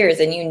at the years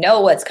and you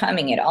know what's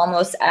coming. It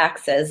almost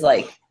acts as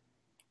like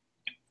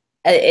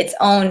its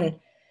own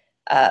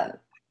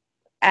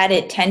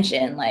added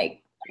tension.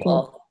 Like,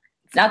 well,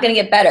 it's not going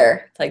to get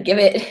better. It's like, give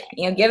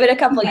it a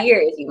couple of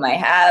years. You might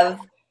have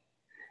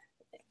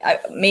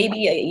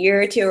maybe a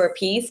year or two of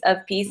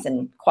peace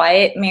and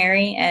quiet,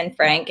 Mary and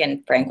Frank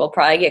will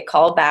probably get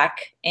called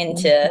back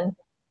into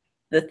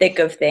the thick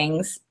of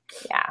things.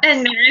 Yeah.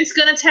 And Mary's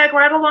going to tag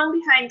right along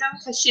behind them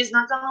because she's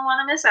not going to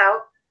want to miss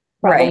out.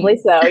 Probably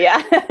so,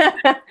 yeah.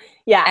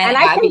 Yeah. And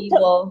Abby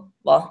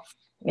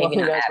maybe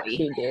not Abby.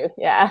 She do.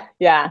 Yeah.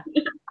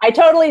 I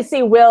totally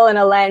see Will and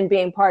Alain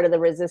being part of the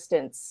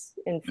resistance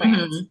in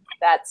France.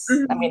 That's,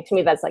 I mean, to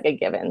me, that's like a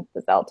given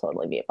that they'll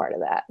totally be a part of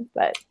that.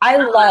 But I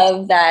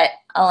love that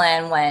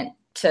Alain went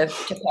to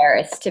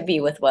Paris to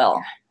be with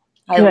Will.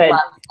 I love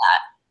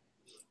that.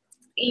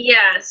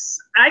 Yes.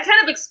 I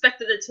kind of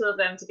expected the two of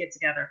them to get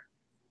together.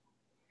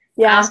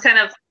 Yeah. I was kind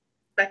of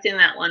expecting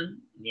that one.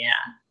 Yeah.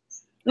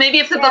 Maybe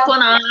if the book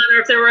went on, or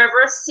if there were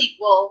ever a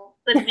sequel,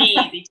 then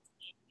maybe.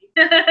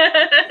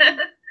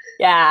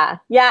 Yeah.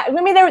 I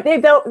mean, they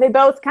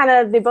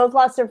both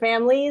lost their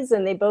families,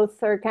 and they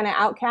both are kind of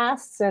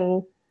outcasts,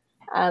 and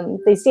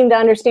they seem to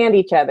understand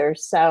each other.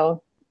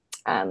 So,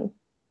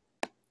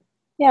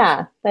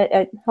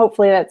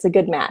 hopefully that's a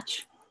good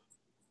match.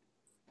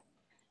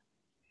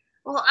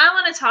 Well, I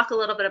want to talk a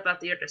little bit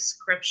about your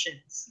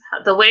descriptions,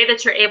 the way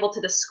that you're able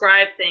to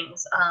describe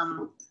things.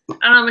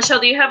 I don't know, Michelle,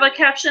 do you have a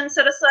caption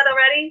set aside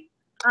already?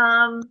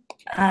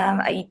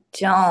 I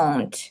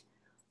don't.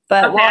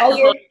 But okay,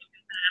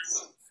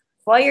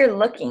 while you're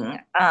looking,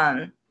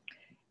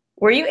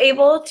 were you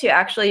able to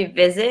actually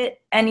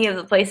visit any of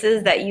the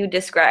places that you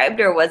described,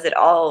 or was it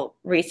all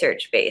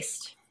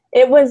research-based?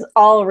 It was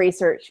all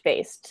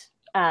research-based.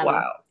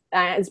 Wow.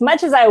 As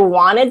much as I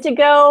wanted to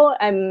go,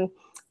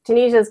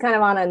 Tunisia's kind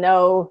of on a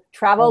no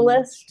travel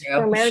list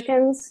for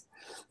Americans.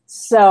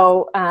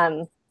 So,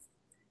 I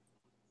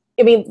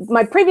mean,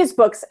 my previous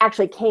books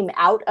actually came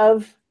out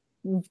of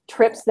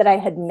trips that I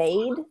had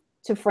made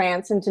to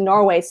France and to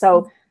Norway.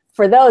 So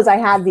for those, I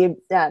had the,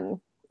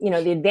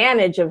 the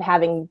advantage of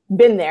having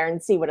been there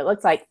and see what it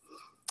looks like.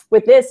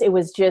 With this, it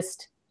was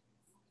just,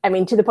 I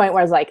mean, to the point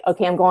where I was like,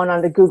 okay, I'm going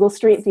on to Google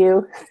Street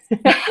View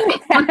and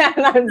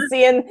I'm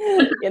seeing,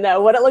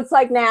 what it looks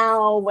like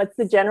now, what's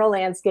the general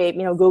landscape,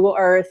 Google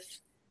Earth,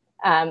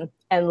 and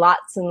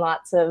lots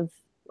of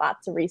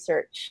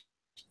research.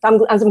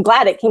 So I'm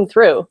glad it came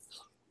through.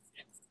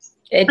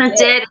 It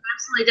did. It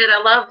absolutely did.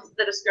 I love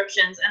the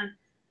descriptions. And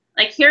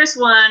like, here's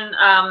one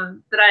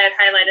that I had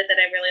highlighted that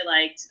I really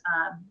liked.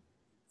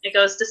 It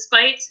goes,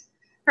 despite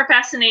her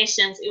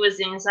fascinations, it was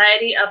the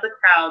anxiety of the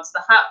crowds,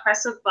 the hot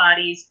press of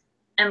bodies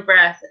and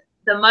breath,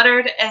 the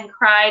muttered and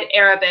cried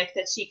Arabic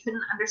that she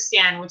couldn't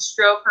understand, which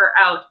drove her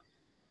out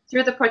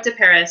through the Porte de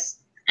Paris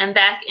and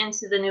back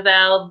into the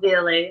Nouvelle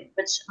Ville,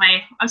 which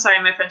I'm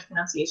sorry, my French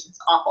pronunciation is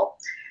awful,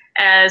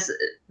 as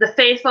the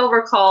faithful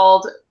were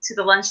called to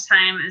the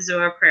lunchtime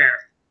Zohar prayer.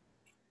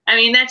 I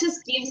mean, that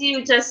just gives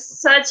you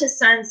just such a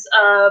sense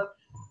of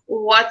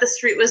what the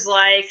street was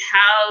like,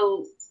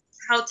 how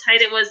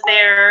tight it was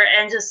there,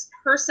 and just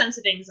her sense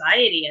of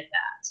anxiety at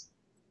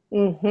that.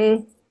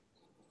 Mm-hmm.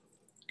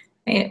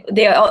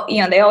 They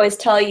always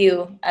tell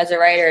you as a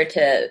writer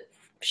to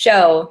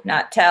show,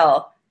 not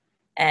tell.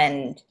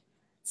 And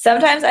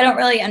sometimes I don't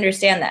really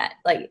understand that.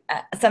 Like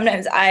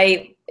sometimes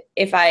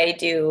if I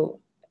do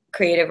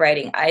creative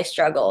writing, I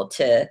struggle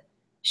to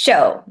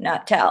show,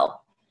 not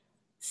tell.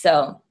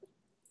 So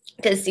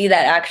to see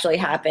that actually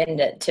happen,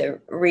 to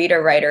read a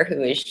writer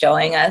who is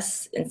showing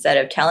us instead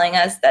of telling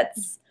us,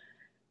 that's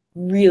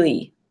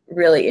really,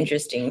 really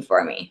interesting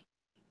for me.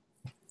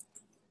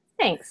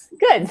 Thanks.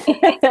 Good. Well,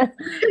 this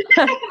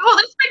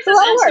brings us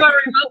into a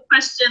remote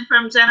question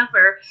from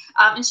Jennifer,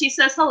 and she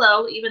says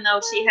hello, even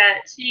though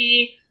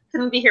she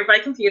couldn't be here by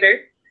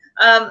computer.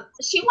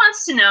 She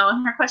wants to know,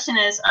 and her question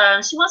is,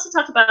 she wants you to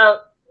talk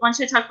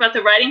about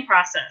the writing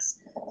process.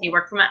 Do you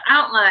work from an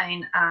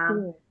outline?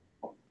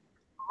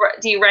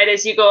 Do you write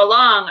as you go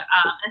along?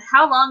 And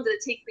how long did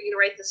it take for you to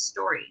write the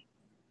story?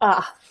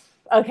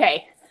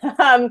 Okay.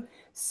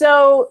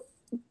 So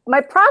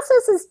my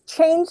process has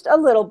changed a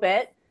little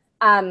bit.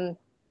 I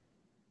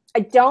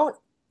don't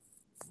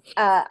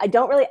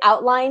really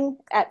outline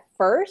at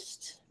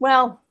first.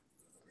 Well,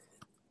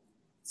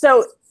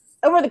 so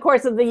over the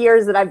course of the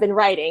years that I've been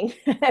writing,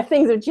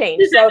 things have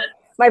changed. So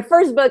my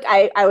first book,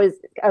 I was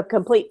a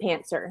complete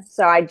pantser.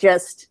 So I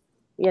just,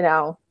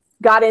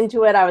 got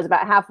into it. I was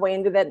about halfway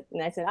into that,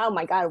 and I said, "Oh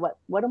my God,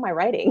 what am I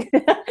writing?"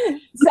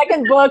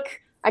 Second book,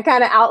 I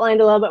kind of outlined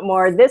a little bit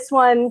more. This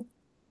one,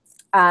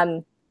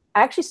 I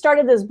actually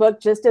started this book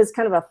just as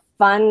kind of a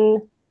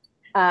fun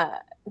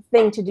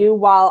thing to do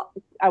while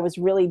I was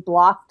really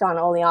blocked on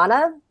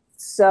Oleana.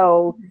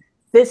 So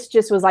this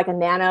just was like a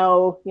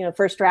nano,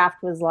 first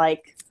draft was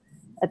like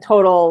a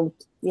total,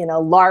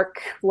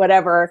 lark,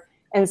 whatever.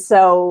 And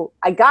so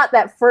I got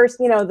that first,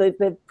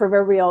 the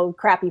proverbial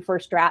crappy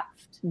first draft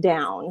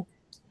down.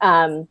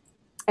 And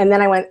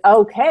then I went,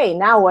 okay,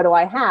 now what do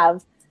I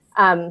have?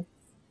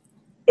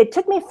 It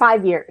took me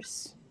 5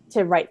 years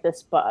to write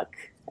this book.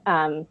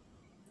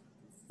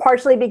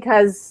 Partially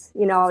because,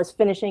 I was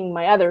finishing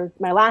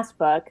my last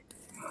book,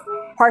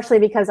 partially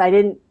because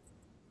I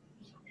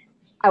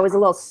was a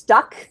little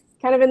stuck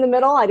kind of in the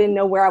middle. I didn't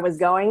know where I was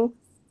going.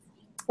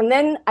 And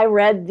then I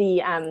read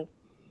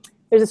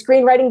there's a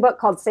screenwriting book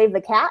called Save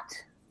the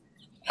Cat.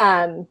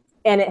 And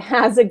it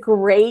has a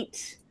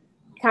great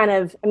kind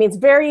of, it's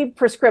very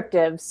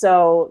prescriptive.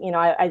 So,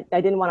 I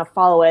didn't want to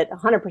follow it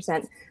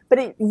 100%, but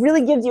it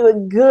really gives you a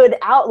good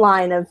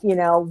outline of,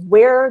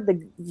 where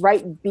the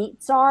right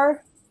beats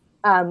are.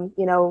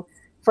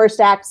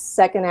 First act,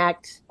 second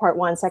act, part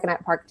one, second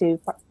act, part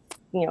two,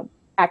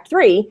 act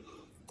three.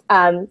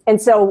 And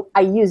so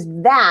I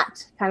used that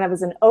kind of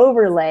as an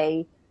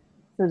overlay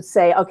to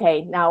say,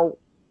 okay, now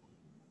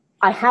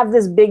I have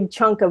this big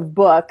chunk of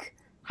book.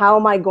 How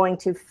am I going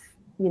to,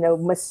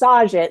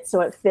 massage it so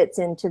it fits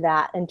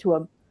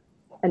into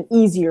an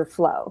easier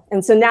flow?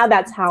 And so now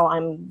that's how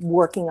I'm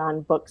working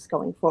on books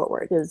going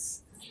forward,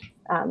 is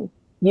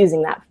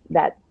using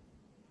that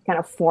kind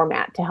of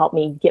format to help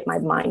me get my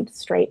mind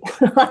straight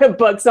on a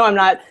book, so I'm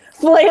not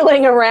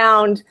flailing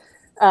around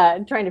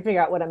trying to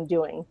figure out what I'm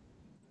doing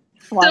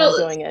while I'm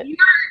doing it.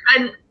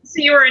 So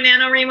you were a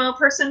NaNoWriMo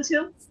person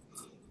too?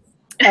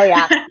 Oh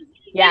yeah.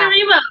 Yeah.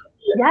 NaNoWriMo.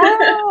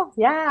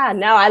 Yeah.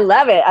 No, I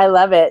love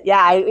it. Yeah,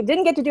 I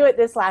didn't get to do it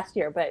this last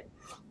year, but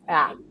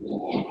yeah.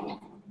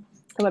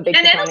 I'm a big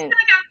proponent. And then it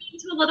got me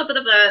into a little bit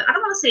of I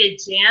don't want to say a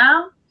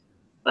jam,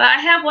 but I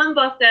have one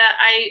book that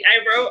I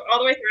wrote all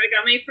the way through. I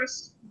got my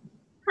first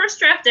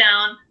draft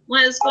down,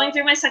 was going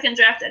through my second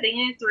draft,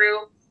 editing it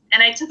through,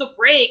 and I took a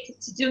break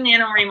to do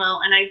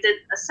NaNoWriMo, and I did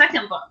a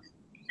second book,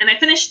 and I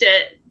finished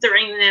it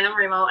during the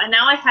NaNoWriMo, and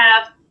now I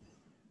have,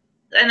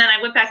 and then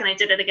I went back and I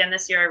did it again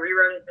this year. I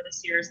rewrote it for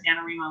this year's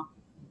NaNoWriMo,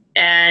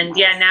 and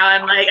yeah, now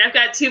I'm like, I've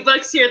got 2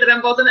 books here that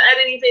I'm both in the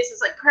editing phase.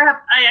 It's like,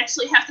 crap, I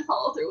actually have to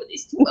follow through with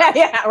these 2 books.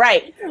 Yeah,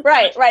 right.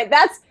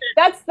 That's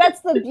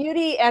the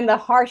beauty and the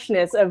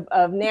harshness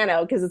of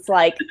Nano, because it's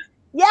like,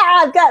 yeah,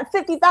 I've got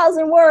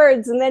 50,000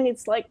 words. And then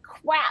it's like,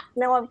 crap,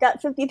 now I've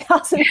got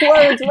 50,000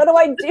 words. What do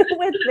I do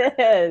with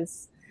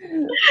this?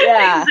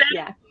 Yeah, exactly.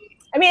 Yeah.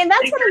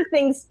 That's one of the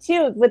things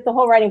too with the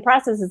whole writing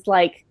process is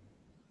like,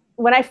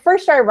 when I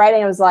first started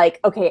writing, I was like,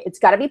 okay, it's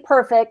got to be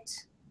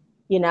perfect.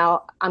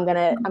 I'm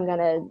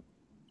gonna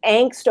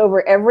angst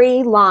over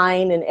every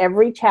line and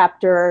every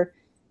chapter,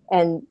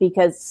 and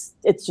because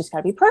it's just got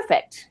to be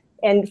perfect.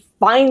 And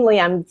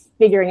finally, I'm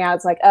figuring out,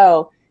 it's like,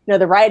 oh,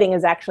 the writing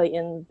is actually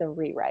in the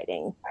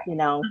rewriting.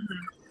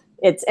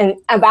 It's, and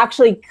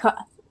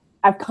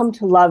I've come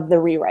to love the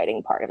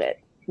rewriting part of it,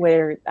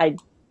 where I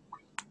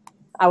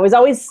was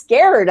always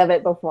scared of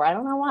it before. I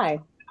don't know why,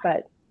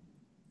 but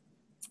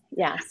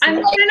yeah. So I'm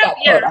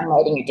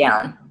writing it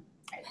down.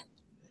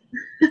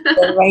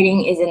 The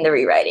writing is in the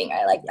rewriting.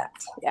 I like that.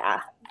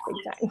 Yeah, big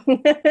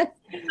time.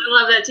 I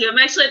love that too. I'm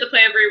actually at the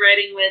point of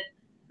rewriting with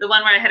the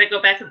one where I had to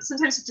go back, and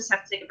sometimes you just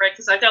have to take a break,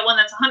 because I've got one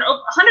that's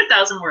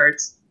 100,000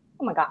 words.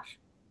 Oh my gosh.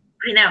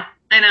 I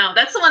know.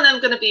 That's the one that I'm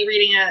going to be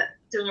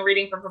doing a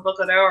reading from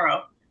Boca de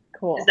Oro.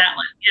 Cool. Is that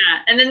one.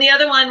 Yeah. And then the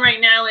other one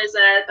right now is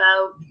at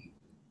about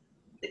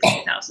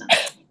 60,000.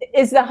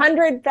 Is the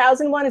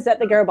 100,000 one, is that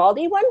the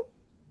Garibaldi one?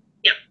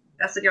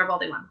 That's the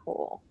Garibaldi one.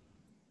 Cool.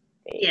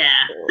 Yeah.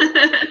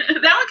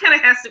 That one kind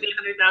of has to be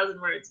 100,000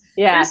 words.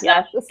 Yeah,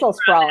 yeah, it's still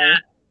sprawling.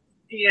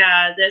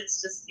 Yeah,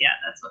 that's just,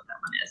 that's what that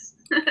one is.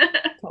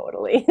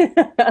 Totally.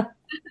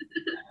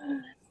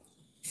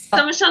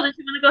 So, Michelle, did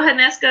you want to go ahead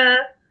and ask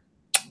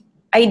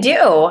I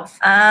do.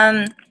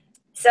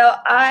 So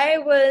I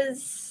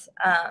was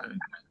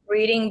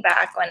reading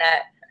back when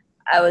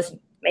I was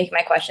making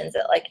my questions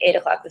at like 8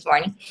 o'clock this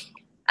morning.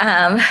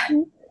 And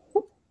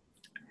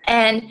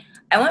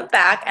I went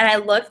back and I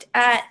looked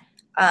at,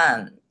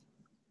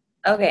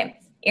 okay,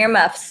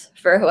 earmuffs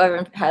for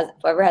whoever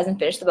hasn't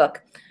finished the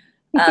book.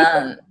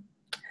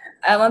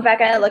 I went back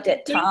and I looked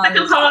at Tom's.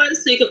 You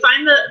pause so you can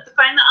find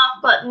the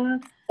off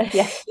button.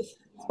 Yeah.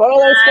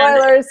 Spoilers.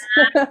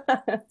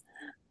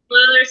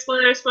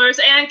 Spoilers,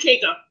 and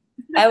Keiko.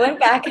 I went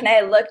back and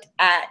I looked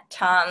at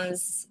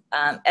Tom's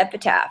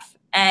epitaph,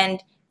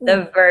 and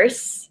the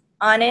verse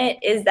on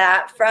it, is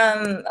that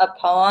from a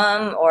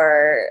poem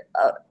or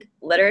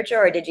literature,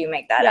 or did you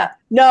make that up?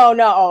 No.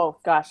 Oh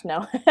gosh,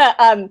 no.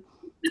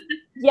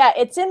 Yeah,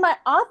 it's in my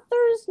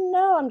author's.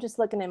 No, I'm just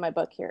looking in my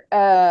book here.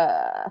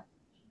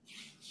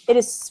 It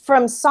is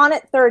from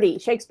Sonnet 30,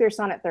 Shakespeare's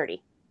Sonnet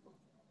 30.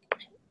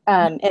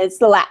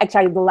 It's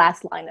actually the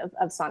last line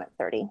of Sonnet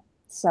 30.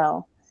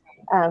 So,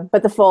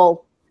 but the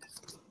full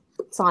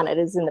sonnet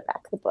is in the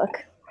back of the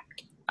book.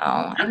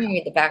 Oh, I didn't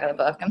read the back of the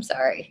book. I'm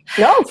sorry.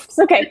 No, it's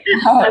okay.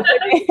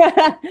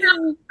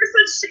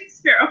 Where's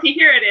Shakespeare? Okay,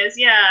 here it is.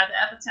 Yeah,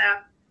 the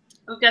epitaph.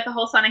 We've got the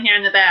whole sonnet here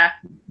in the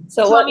back.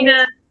 So what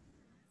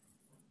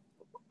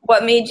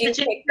made you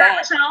pick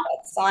that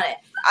sonnet?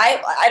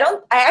 I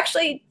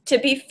actually, to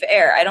be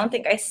fair, I don't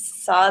think I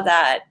saw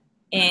that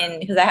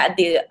because I had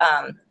the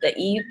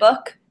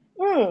e-book,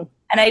 and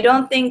I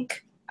don't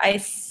think I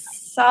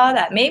saw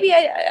that. Maybe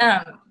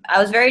I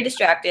was very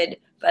distracted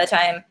by the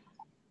time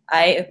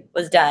I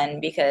was done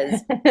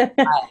because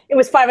it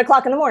was 5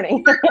 o'clock in the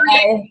morning.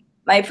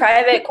 my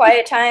private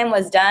quiet time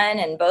was done,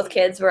 and both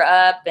kids were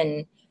up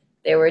and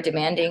they were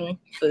demanding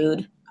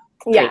food.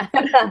 Yeah.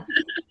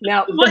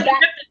 Now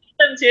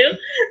them too.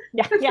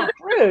 Yeah.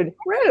 Rude.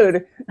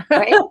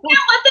 Right?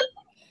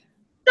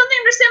 Don't they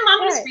understand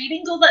mom was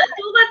reading? Go let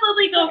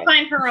Lily go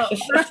find her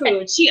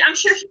food. I'm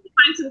sure she can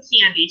find some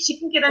candy. She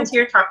can get into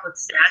your chocolate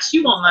stash.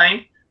 You won't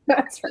mind.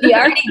 That's right. She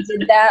already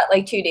did that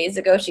like 2 days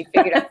ago. She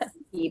figured out to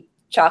keep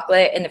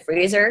chocolate in the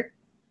freezer,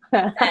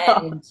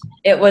 and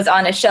it was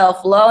on a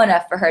shelf low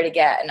enough for her to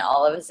get, and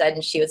all of a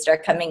sudden she would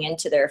start coming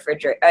into the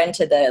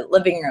into the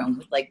living room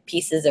with like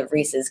pieces of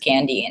Reese's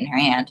candy in her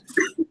hand.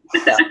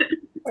 So.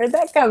 Where'd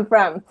that come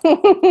from?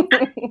 I'm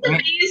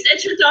amazed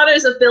at your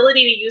daughter's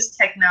ability to use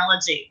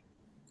technology.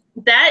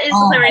 That is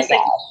hilarious.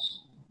 Like,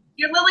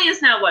 your Lily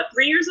is now what,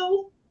 3 years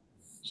old?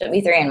 She'll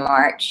be 3 in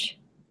March.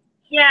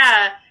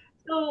 Yeah.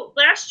 So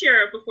last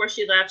year before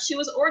she left, she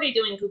was already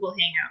doing Google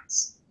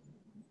Hangouts.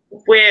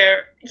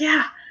 Where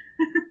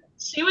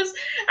she was.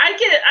 I'd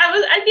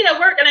be at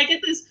work and I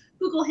get this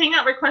Google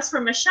Hangout request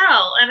from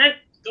Michelle, and I'd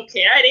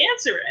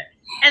answer it,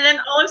 and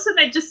then all of a sudden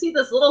I just see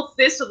this little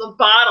fist with a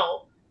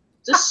bottle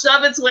just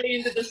shove its way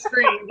into the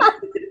screen.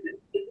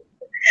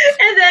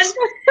 And then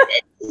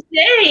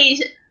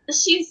today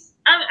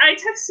I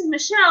texted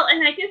Michelle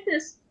and I get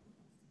this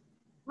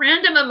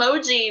random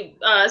emoji,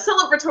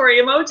 celebratory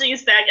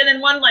emojis back, and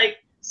then one like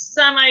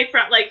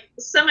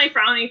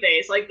semi-frowny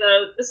face, like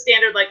the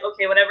standard like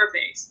okay whatever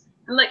face.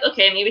 I'm like,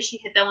 okay, maybe she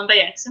hit that one by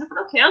accident, but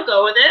okay, I'll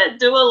go with it.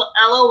 Do a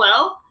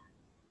LOL,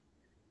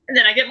 and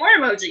then I get more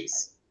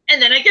emojis,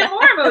 and then I get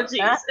more emojis,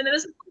 and then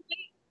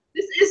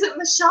this isn't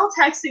Michelle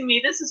texting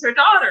me. This is her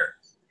daughter.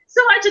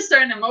 So I just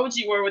started an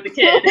emoji war with the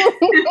kid.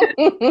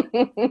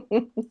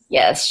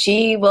 Yes,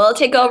 she will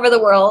take over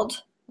the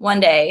world one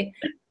day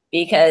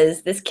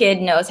because this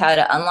kid knows how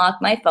to unlock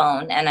my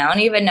phone, and I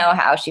don't even know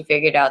how she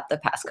figured out the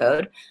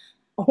passcode.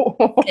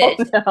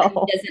 She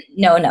doesn't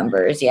know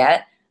numbers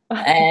yet,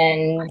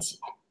 and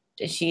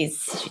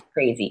she's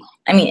crazy.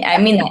 I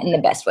mean that in the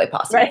best way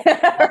possible.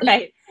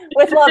 Right.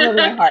 With love in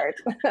my heart.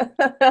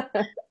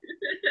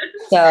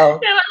 So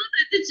yeah,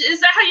 is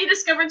that how you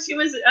discovered she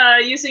was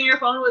using your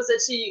phone? Was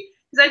that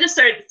because I just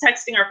started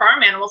texting our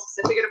farm animals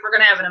because I figured if we're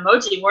going to have an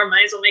emoji war,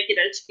 might as well make it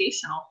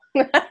educational.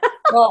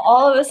 Well,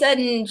 all of a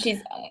sudden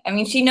she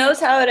knows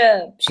how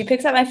to, she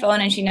picks up my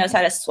phone and she knows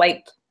how to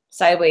swipe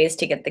sideways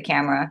to get the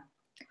camera.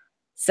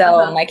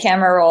 So my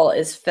camera roll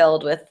is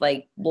filled with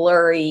like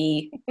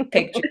blurry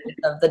pictures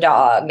of the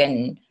dog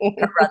and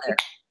her brother.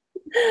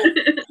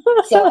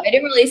 So I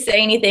didn't really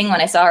say anything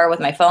when I saw her with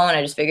my phone.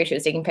 I just figured she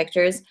was taking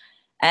pictures.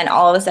 And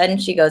all of a sudden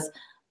she goes,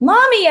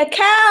 "Mommy, a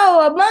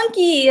cow, a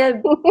monkey, a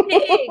pig."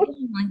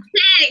 I'm like,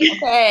 "Pig."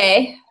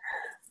 Okay.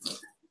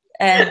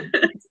 And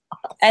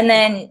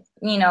then,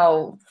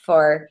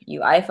 for you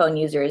iPhone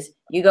users,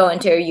 you go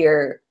into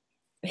your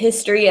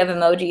history of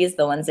emojis,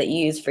 the ones that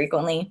you use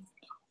frequently,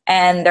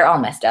 and they're all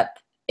messed up.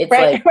 It's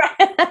like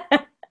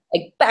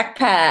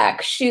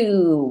backpack,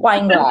 shoe,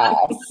 wine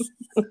glass.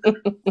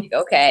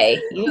 Okay,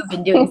 you've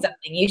been doing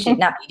something you should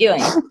not be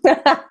doing.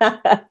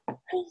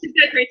 She's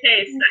got great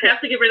taste. I have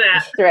to give her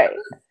that. Right.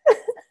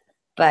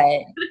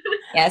 But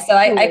yeah, so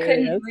I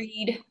couldn't Hilarious.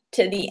 read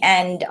to the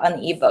end on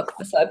the ebook,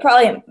 so I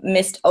probably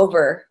missed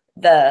over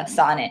the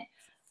sonnet.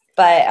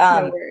 But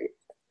No worries.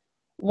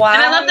 why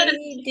And I love that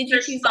did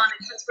you choose that?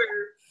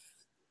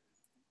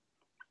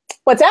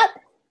 What's that?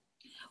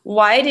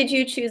 Why did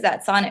you choose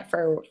that sonnet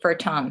for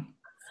Tom?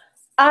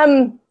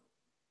 I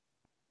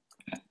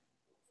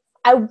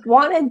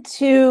wanted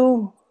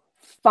to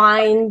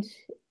find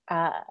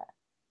a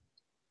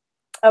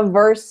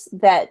verse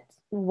that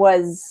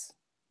was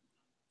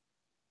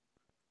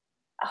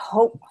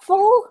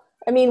hopeful.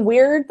 I mean,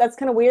 weird. That's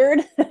kind of weird,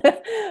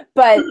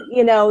 but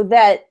you know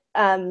that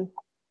that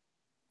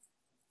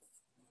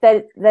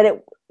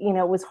it, you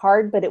know, was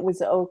hard, but it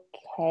was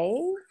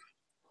okay.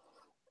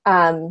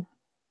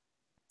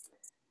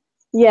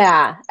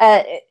 Yeah,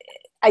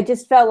 I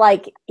just felt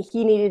like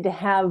he needed to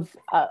have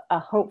a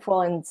hopeful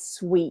and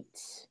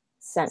sweet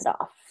send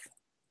off.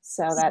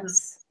 So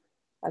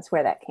that's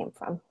where that came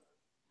from.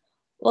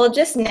 Well,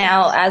 just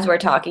now as we're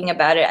talking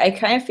about it, I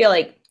kind of feel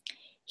like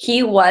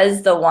he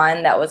was the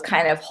one that was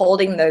kind of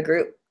holding the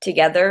group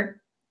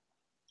together,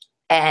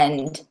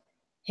 and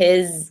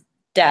his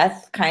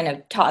death kind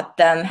of taught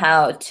them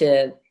how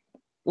to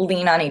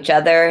lean on each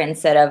other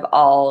instead of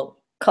all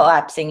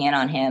collapsing in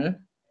on him.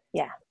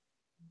 Yeah.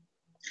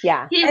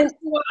 Yeah. He was the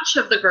wash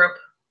of the group.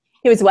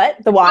 He was what?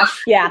 The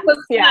wash. Yeah.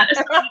 Yeah. Wash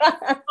of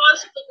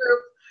the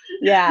group.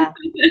 Yeah.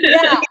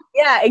 Yeah.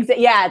 Yeah.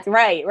 Yeah. It's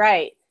right.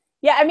 Right.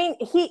 Yeah. I mean,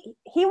 he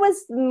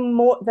was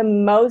the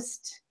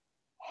most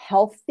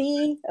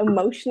healthy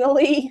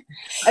emotionally.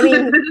 I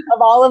mean,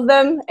 of all of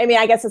them. I mean,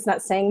 I guess it's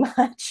not saying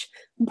much,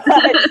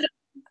 but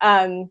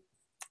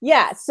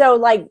yeah. So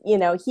like, you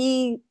know,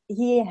 he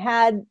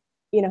had,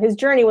 you know, his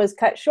journey was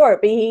cut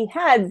short, but he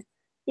had,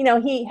 you know,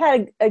 he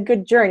had a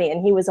good journey,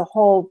 and he was a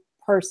whole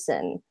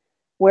person,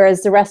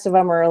 whereas the rest of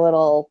them are a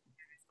little,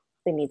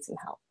 they need some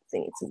help, they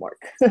need some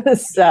work.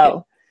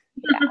 So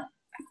yeah.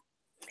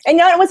 And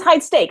you know, it was high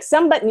stakes.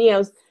 Somebody, you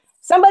know,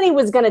 somebody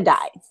was gonna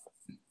die.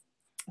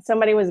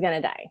 Somebody was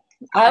gonna die.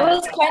 I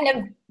was kind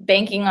of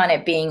banking on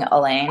it being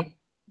Elaine,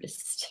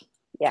 just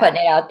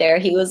putting it out there.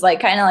 He was like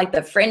kind of like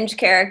the fringe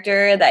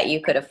character that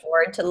you could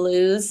afford to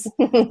lose.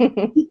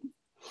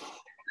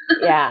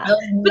 Yeah. I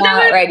was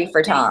not ready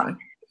for Tom.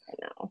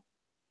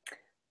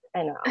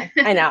 I know.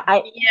 Yeah, that kind of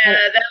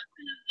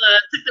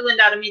took the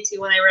wind out of me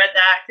too when I read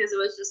that, because it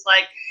was just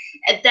like,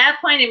 at that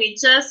point, we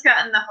just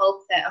gotten the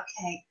hope that,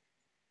 okay,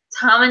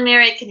 Tom and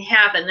Mary can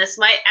happen. This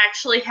might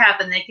actually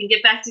happen. They can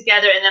get back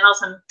together, and then all of a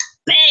sudden,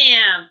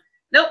 bam!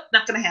 Nope,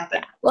 not gonna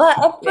happen. Well,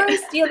 at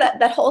first, you know,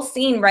 that whole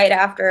scene right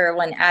after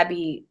when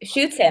Abby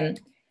shoots him,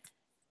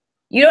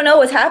 you don't know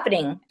what's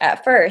happening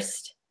at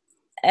first.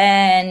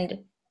 And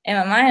in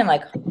my mind, I'm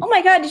like, oh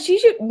my God, did she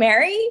shoot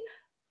Mary?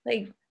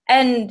 Like,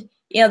 and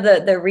you know,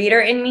 the reader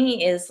in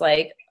me is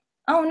like,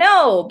 oh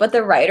no, but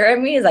the writer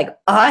in me is like,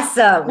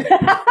 awesome.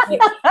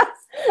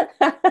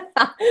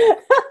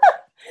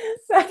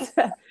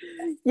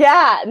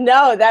 Yeah,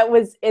 no, that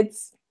was,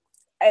 it's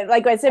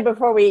like I said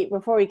before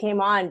we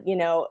came on, you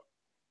know,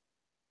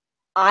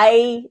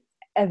 I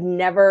have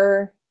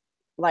never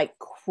like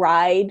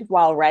cried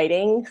while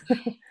writing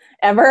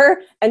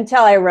ever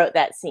until I wrote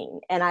that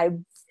scene, and I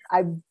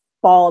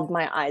bawled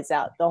my eyes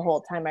out the whole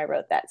time I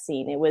wrote that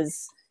scene. It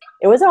was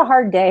a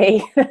hard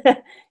day.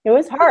 It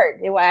was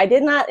hard. I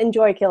did not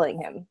enjoy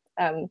killing him.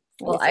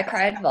 Well, I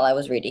cried while I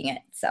was reading it,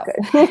 so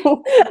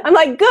I'm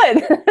like, good.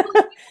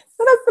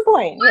 So that's the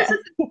point. Yeah.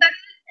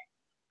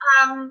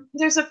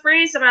 There's a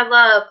phrase that I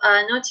love: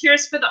 "No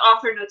tears for the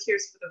author, no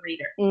tears for the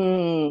reader."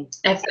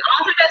 If the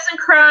author doesn't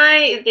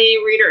cry, the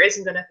reader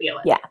isn't going to feel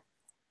it. Yeah.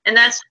 And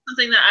that's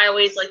something that I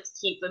always like to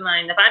keep in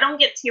mind. If I don't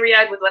get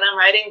teary-eyed with what I'm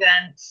writing,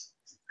 then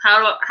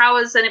how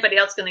is anybody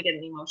else going to get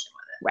an emotion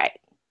with it?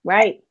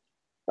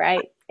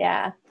 Right.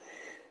 Yeah.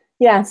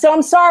 So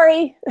I'm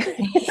sorry.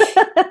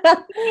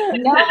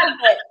 No,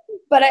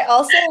 but I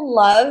also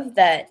love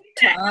that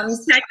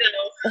Tom's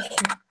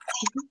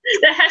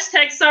the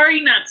hashtag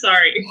sorry, not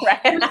sorry.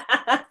 Right.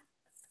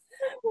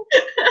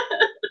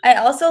 I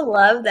also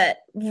love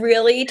that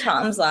really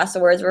Tom's last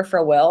words were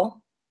for Will.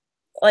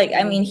 Like,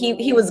 I mean,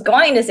 he was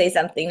going to say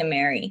something to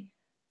Mary,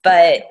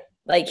 but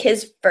like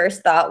his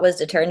first thought was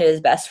to turn to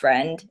his best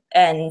friend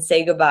and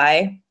say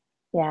goodbye.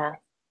 Yeah.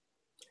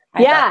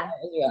 I thought that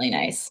was really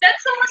nice.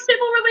 That's a more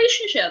stable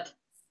relationship.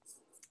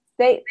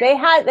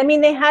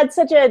 They had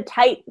such a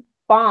tight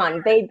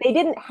bond. They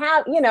didn't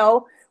have, you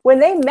know, when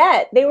they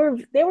met, they were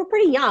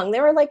pretty young.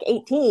 They were like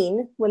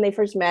 18 when they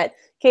first met,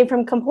 came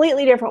from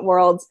completely different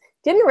worlds,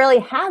 didn't really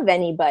have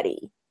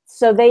anybody.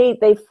 So they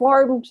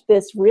formed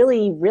this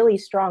really, really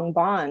strong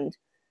bond,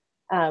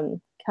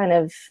 kind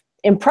of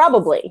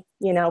improbably,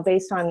 you know,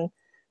 based on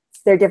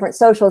their different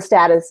social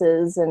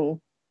statuses. And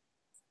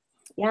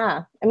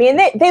yeah, I mean,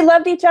 they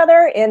loved each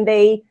other, and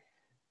they,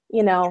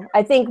 you know,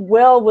 I think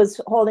Will was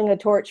holding a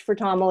torch for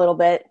Tom a little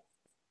bit.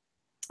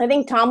 I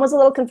think Tom was a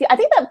little confused. I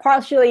think that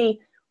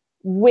partially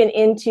went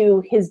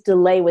into his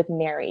delay with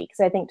Mary, because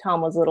I think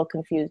Tom was a little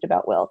confused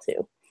about Will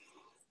too.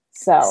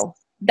 So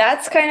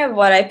that's kind of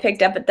what I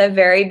picked up at the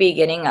very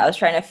beginning. I was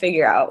trying to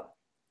figure out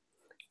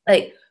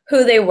like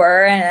who they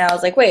were, and I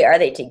was like, wait, are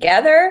they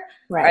together?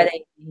 Right. Are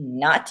they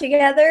not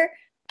together?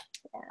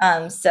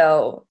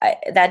 So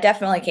that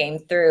definitely came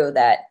through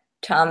that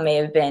Tom may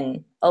have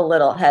been a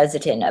little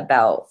hesitant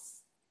about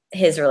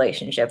his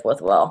relationship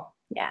with Will.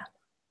 Yeah.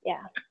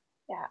 Yeah.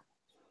 Yeah.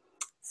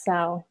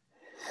 So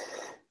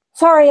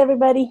sorry,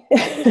 everybody.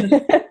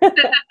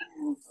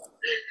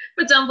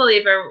 But don't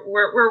believe her.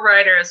 We're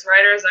writers.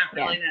 Writers aren't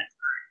really that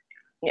smart.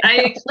 Yeah. I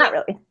actually, not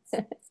really.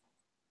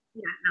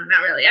 Yeah, no,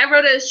 not really. I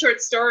wrote a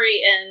short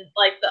story, and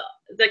like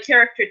the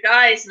character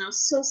dies, and I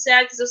was so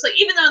sad because it was like,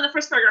 even though in the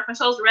first paragraph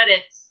Michelle's read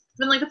it,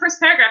 but in like the first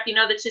paragraph you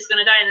know that she's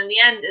gonna die, and in the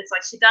end it's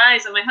like she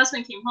dies, and my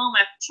husband came home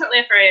shortly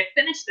after I had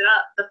finished it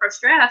up, the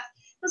first draft.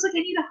 I was like, I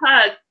need a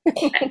hug.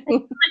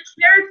 My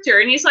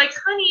character, and he's like,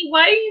 honey,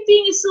 why are you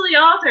being a silly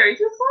author?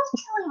 You love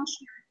killing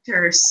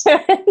characters.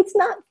 It's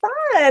not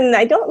fun.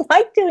 I don't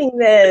like doing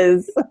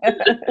this.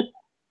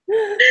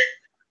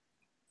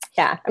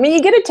 Yeah, I mean,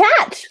 you get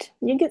attached.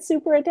 You get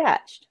super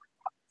attached.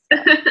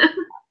 Let's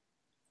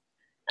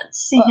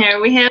see here.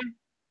 We have.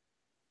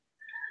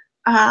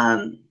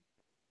 I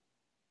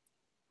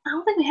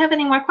don't think we have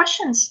any more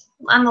questions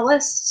on the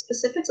list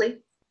specifically.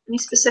 Any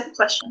specific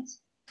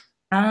questions?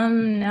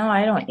 No,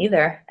 I don't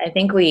either. I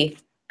think we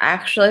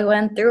actually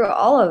went through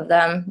all of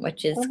them,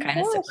 which is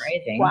kind of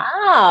surprising.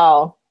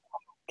 Wow.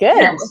 Good.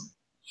 Yes.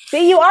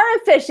 See, you are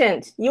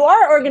efficient. You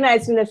are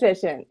organized and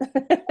efficient.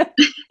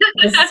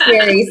 A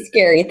scary,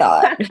 scary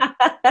thought. Yeah,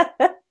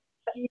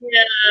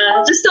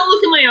 just don't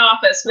look in my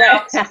office. My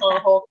office is a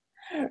whole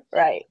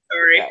Right.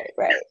 story.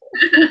 Right.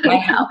 My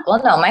house.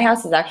 Well, no, my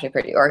house is actually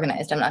pretty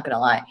organized. I'm not gonna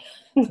lie,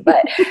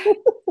 but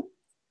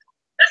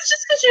That's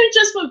just because you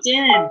just moved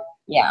in.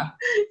 yeah,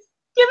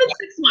 Give it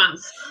 6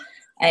 months.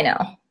 I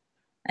know,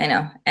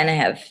 and I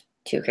have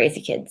 2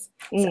 crazy kids.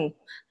 So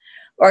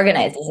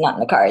organized is not in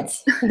the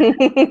cards.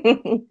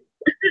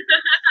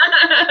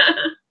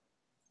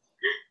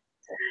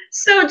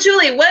 So,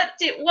 Julie, what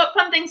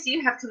fun things do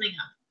you have coming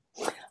up?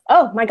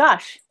 Oh my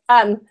gosh.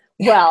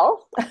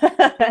 Well,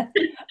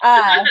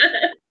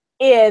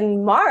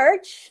 in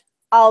March,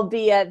 I'll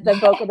be at the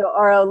Boca de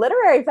Oro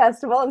Literary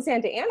Festival in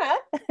Santa Ana.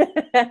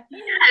 Yes.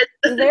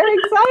 Very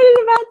excited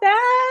about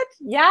that.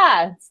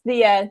 Yeah, it's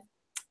the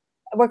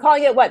we're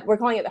calling it what? We're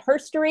calling it the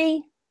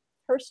Herstory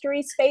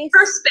space.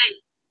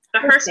 The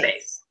her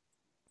space.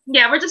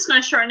 Yeah, we're just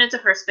going to shorten it to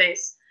her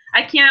space.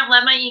 I can't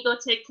let my ego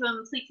take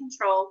complete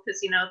control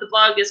because, you know, the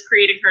blog is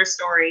creating her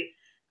story.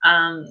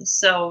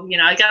 So, you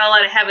know, I got to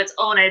let it have its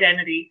own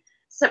identity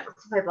separate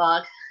from my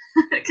blog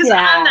because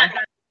I'm not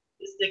going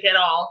to get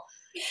all.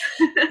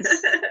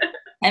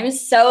 I'm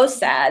so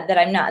sad that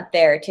I'm not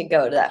there to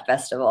go to that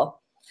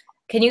festival.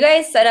 Can you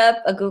guys set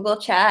up a Google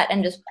chat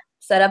and just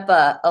set up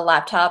a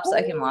laptop so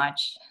I can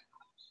watch?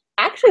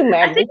 Actually,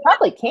 man, we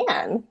probably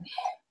can.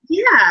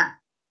 Yeah.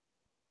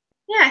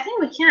 Yeah, I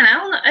think we can. I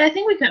don't know. I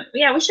think we can.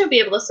 Yeah, we should be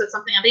able to set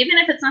something up. Even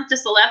if it's not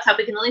just a laptop,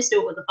 we can at least do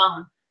it with a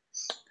phone.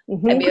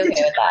 I'd be okay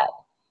with that.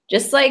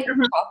 Just like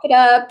talk it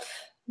up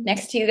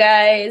next to you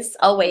guys.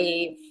 I'll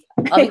wave.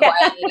 I'll be quiet,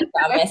 I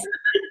promise.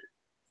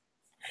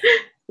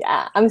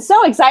 Yeah, I'm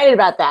so excited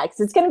about that because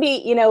it's going to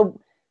be, you know,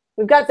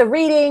 we've got the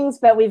readings,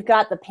 but we've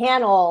got the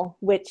panel,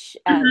 which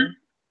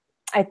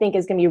I think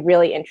is going to be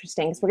really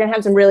interesting because we're going to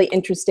have some really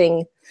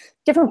interesting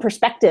different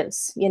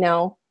perspectives, you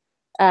know.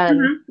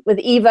 With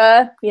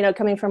Eva, you know,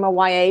 coming from a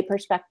YA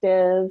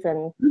perspective,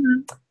 and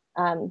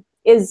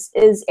is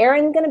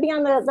Erin going to be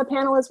on the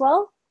panel as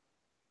well?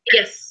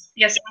 Yes,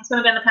 Erin's going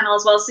to be on the panel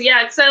as well. So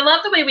yeah, so I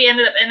love the way we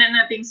ended up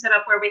being set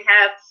up where we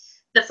have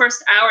the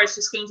first hour is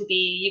just going to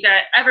be you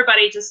got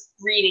everybody just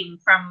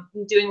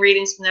doing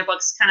readings from their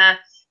books, kind of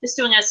just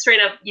doing a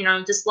straight up, you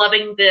know, just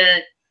loving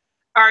the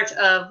art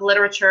of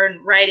literature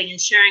and writing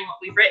and sharing what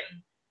we've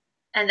written,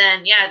 and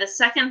then yeah, the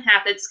second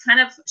half it's kind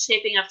of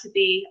shaping up to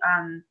be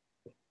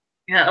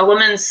a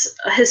woman's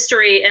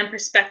history and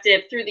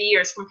perspective through the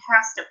years from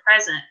past to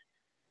present,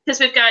 because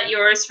we've got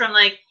yours from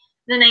like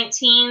the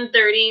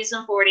 1930s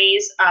and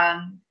 40s.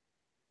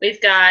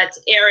 We've got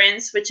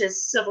Erin's, which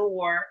is Civil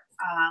War,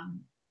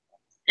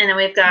 and then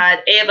we've got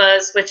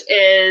Ava's, which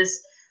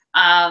is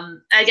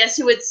I guess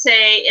you would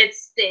say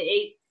it's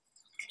the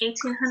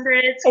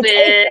 1800s.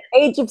 It's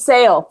Age of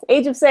Sail.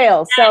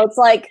 So it's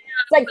like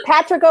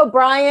Patrick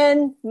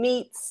O'Brien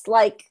meets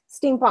like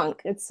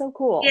steampunk. It's so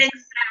cool. Yeah,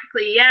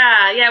 exactly.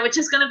 Yeah, which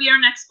is going to be our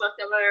next book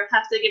that we'll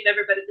have to give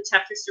everybody the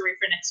chapters to read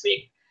for next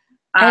week.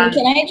 And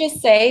can I just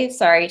say,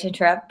 sorry to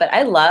interrupt, but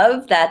I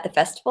love that the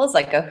festival is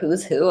like a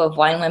who's who of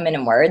wine, women,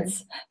 and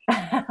words.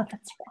 That's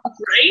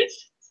right.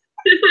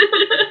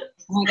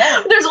 Oh my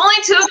God. There's only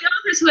 2 of the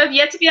authors who have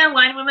yet to be on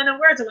Wine, Women, and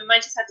Words, and we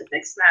might just have to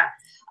fix that.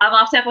 I'll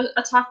have to have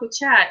a talk with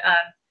Chad,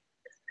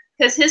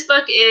 because his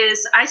book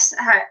is, I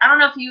don't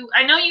know if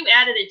I know you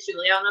added it,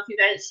 Julie. I don't know if you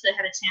guys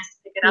had a chance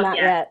to pick it up Not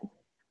yet.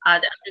 The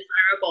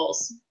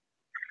Undesirables.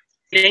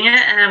 Reading it,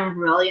 and I'm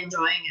really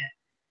enjoying it.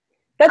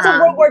 That's a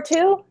World War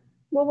II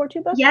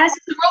book? Yes,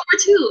 it's a World War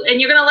II,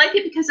 and you're going to like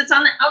it because it's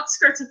on the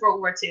outskirts of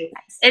World War II.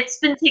 Nice. It's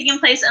been taking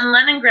place in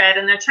Leningrad,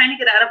 and they're trying to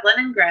get out of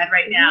Leningrad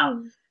right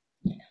now.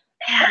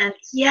 And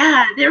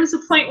yeah, there was a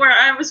point where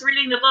I was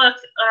reading the book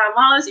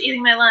while I was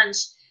eating my lunch,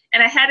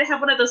 and I had to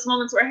have one of those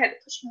moments where I had to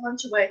push my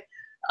lunch away.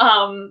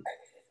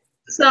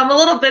 So I'm a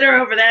little bitter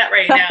over that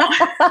right now.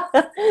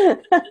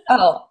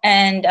 Oh,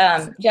 and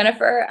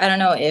Jennifer, I don't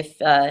know if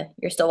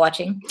you're still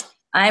watching.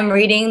 I'm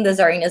reading the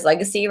Tsarina's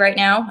Legacy right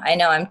now. I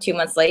know I'm 2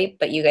 months late,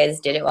 but you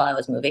guys did it while I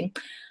was moving.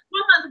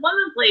 1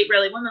 month late,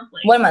 really. 1 month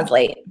late. 1 month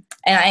late.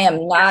 And I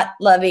am not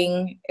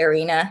loving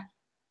Irina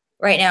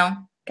right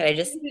now. Can I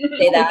just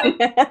say that?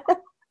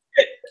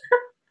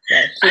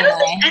 Yeah, I don't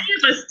think any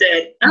of us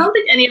did. I don't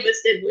think any of us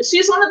did.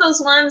 She's one of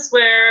those ones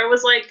where it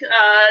was like,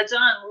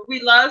 John, we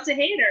love to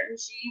hate her.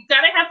 You've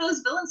got to have those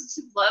villains that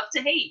you love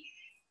to hate.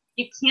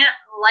 You can't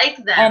like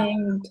them.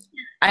 And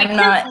I'm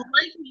not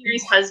like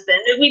Mary's husband.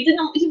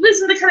 He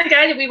wasn't the kind of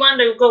guy that we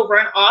wanted to go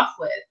run off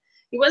with.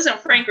 He wasn't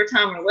Frank or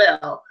Tom or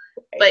Will.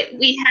 But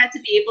we had to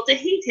be able to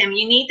hate him.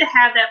 You need to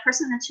have that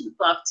person that you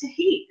love to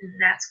hate, and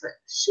that's what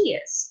she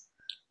is.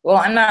 Well,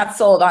 I'm not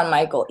sold on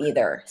Michael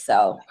either,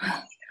 so.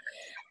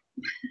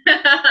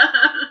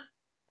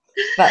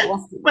 But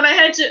we'll see. When I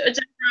had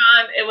Jennifer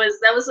on,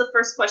 that was the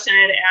first question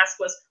I had to ask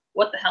was,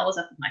 what the hell was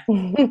up with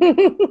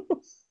Michael?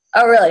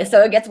 Oh, really?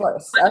 So it gets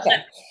worse.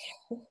 Okay.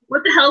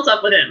 What the hell's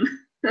up with him?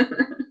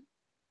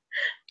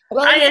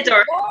 Well, I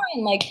adore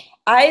him. Like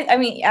I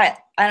mean, I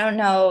don't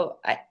know.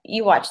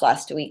 You watched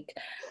last week,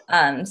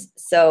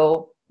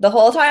 so the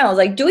whole time I was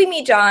like, "Do we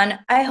meet John?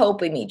 I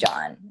hope we meet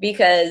John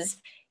because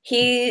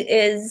he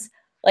is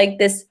like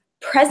this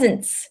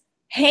presence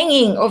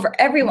hanging over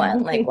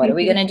everyone. Like, what are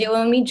we gonna do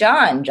when we meet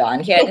John?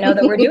 John can't know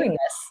that we're doing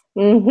this.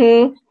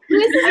 Mm-hmm. Who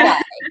is this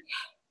guy?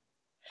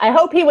 I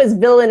hope he was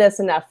villainous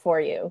enough for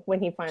you when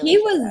he finally. He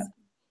was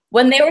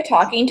when they were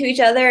talking to each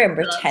other and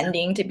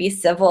pretending to be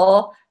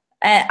civil.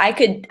 And I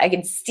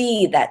could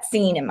see that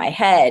scene in my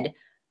head,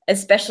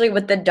 especially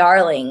with the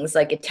darlings,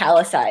 like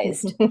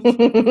italicized.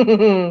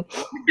 So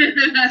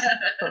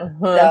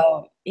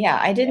yeah,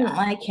 I didn't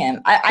like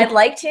him. I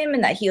liked him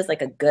in that he was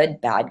like a good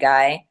bad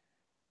guy,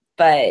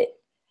 but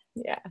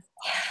yeah,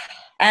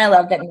 and I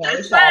love that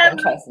Mary shot him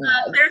twice in the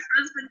leg. Claire's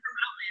husband from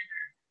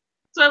Outlander.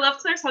 So I love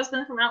Claire's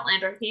husband from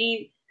Outlander.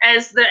 He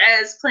as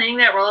playing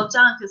that role of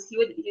John because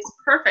he's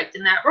perfect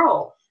in that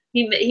role.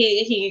 He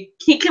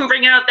can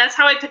bring out. That's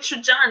how I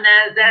pictured John.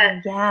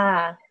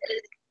 Yeah.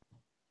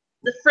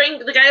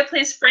 The guy who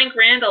plays Frank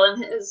Randall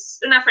and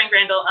not Frank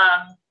Randall,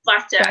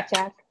 Blackjack.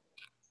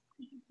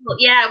 Well,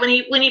 yeah, when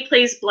he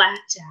plays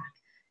Blackjack,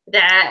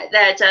 that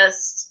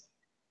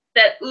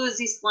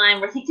oozy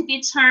slime where he could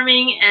be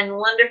charming and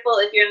wonderful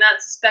if you're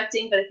not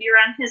suspecting, but if you're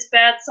on his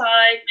bad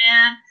side,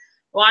 man,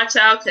 watch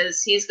out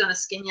because he's gonna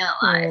skin you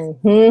alive.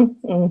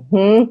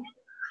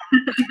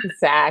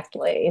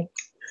 Exactly.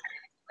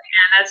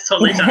 Yeah, that's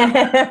totally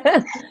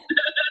John.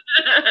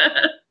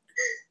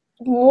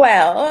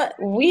 Well,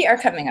 we are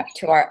coming up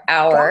to our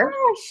hour.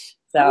 Gosh.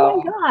 So. Oh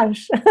my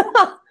gosh.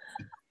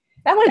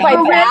 That went by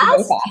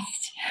fast.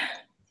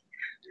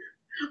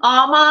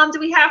 Oh, Mom, do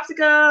we have to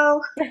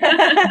go?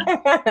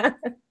 I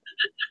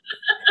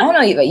don't know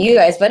about you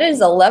guys, but it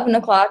is 11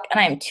 o'clock and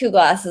I am 2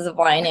 glasses of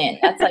wine in.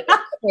 That's like a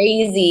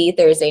crazy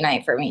Thursday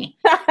night for me.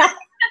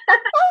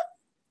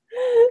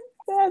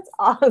 That's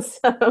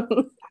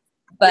awesome.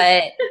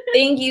 But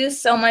thank you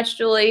so much,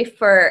 Julie,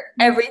 for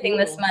everything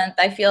this month.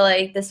 I feel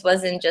like this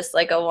wasn't just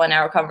like a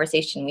 1-hour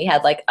conversation. We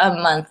had like a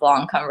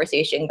month-long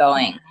conversation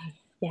going.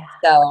 Yeah.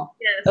 So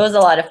it was a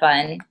lot of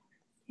fun.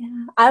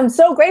 Yeah. I'm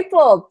so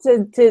grateful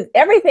to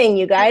everything,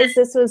 you guys.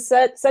 This was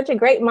such a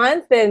great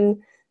month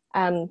and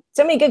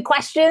so many good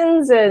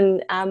questions.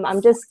 And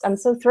I'm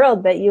so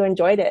thrilled that you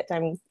enjoyed it.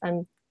 I'm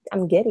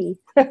giddy.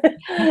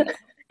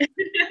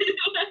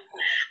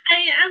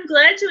 I'm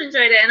glad you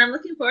enjoyed it, and I'm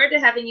looking forward to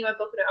having you at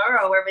Boca de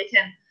Oro where we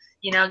can,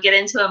 get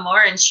into it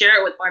more and share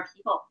it with more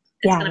people.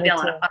 It's going to be a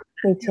lot of fun.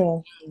 Me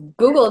too.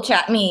 Google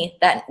chat me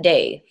that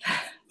day.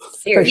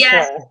 Seriously.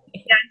 Yes,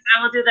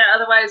 I will do that.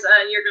 Otherwise,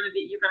 you're going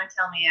to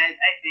tell me. I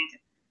think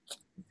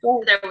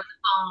there was a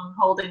phone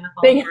holding the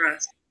phone for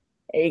us.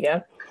 There you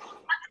go.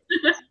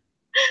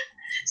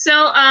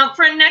 So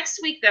for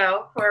next week,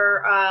 though,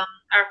 for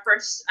our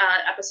first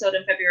episode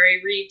in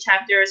February, read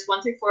chapters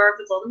 1 through 4 of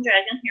The Golden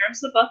Dragon. Here's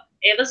the book,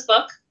 Ava's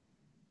book.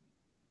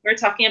 We're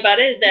talking about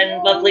it.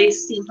 Then lovely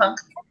steampunk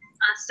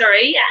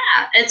story.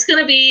 Yeah, it's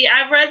gonna be.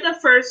 I've read the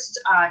first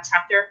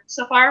chapter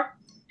so far,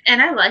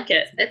 and I like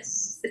it.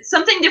 It's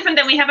something different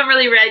than we haven't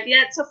really read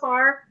yet so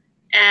far,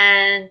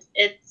 and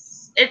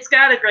it's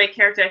got a great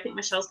character. I think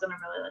Michelle's gonna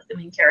really like the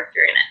main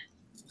character in it.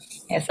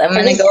 Yes, I'm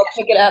going to go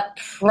pick it up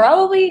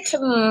probably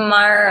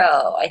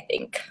tomorrow, I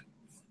think.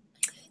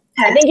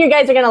 I think you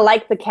guys are going to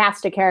like the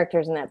cast of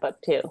characters in that book,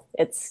 too. Oh,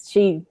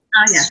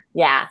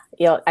 yeah.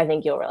 Yeah, I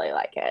think you'll really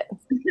like it.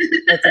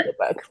 It's a good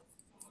book.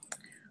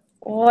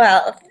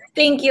 Well,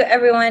 thank you,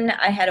 everyone.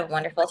 I had a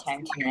wonderful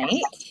time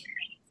tonight.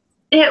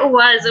 It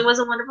was a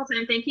wonderful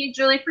time. Thank you,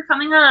 Julie, for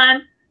coming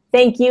on.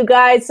 Thank you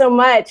guys so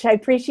much. I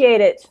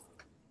appreciate it.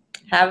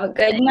 Have a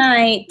good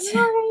night.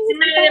 Good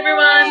night,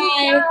 everyone.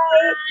 Bye.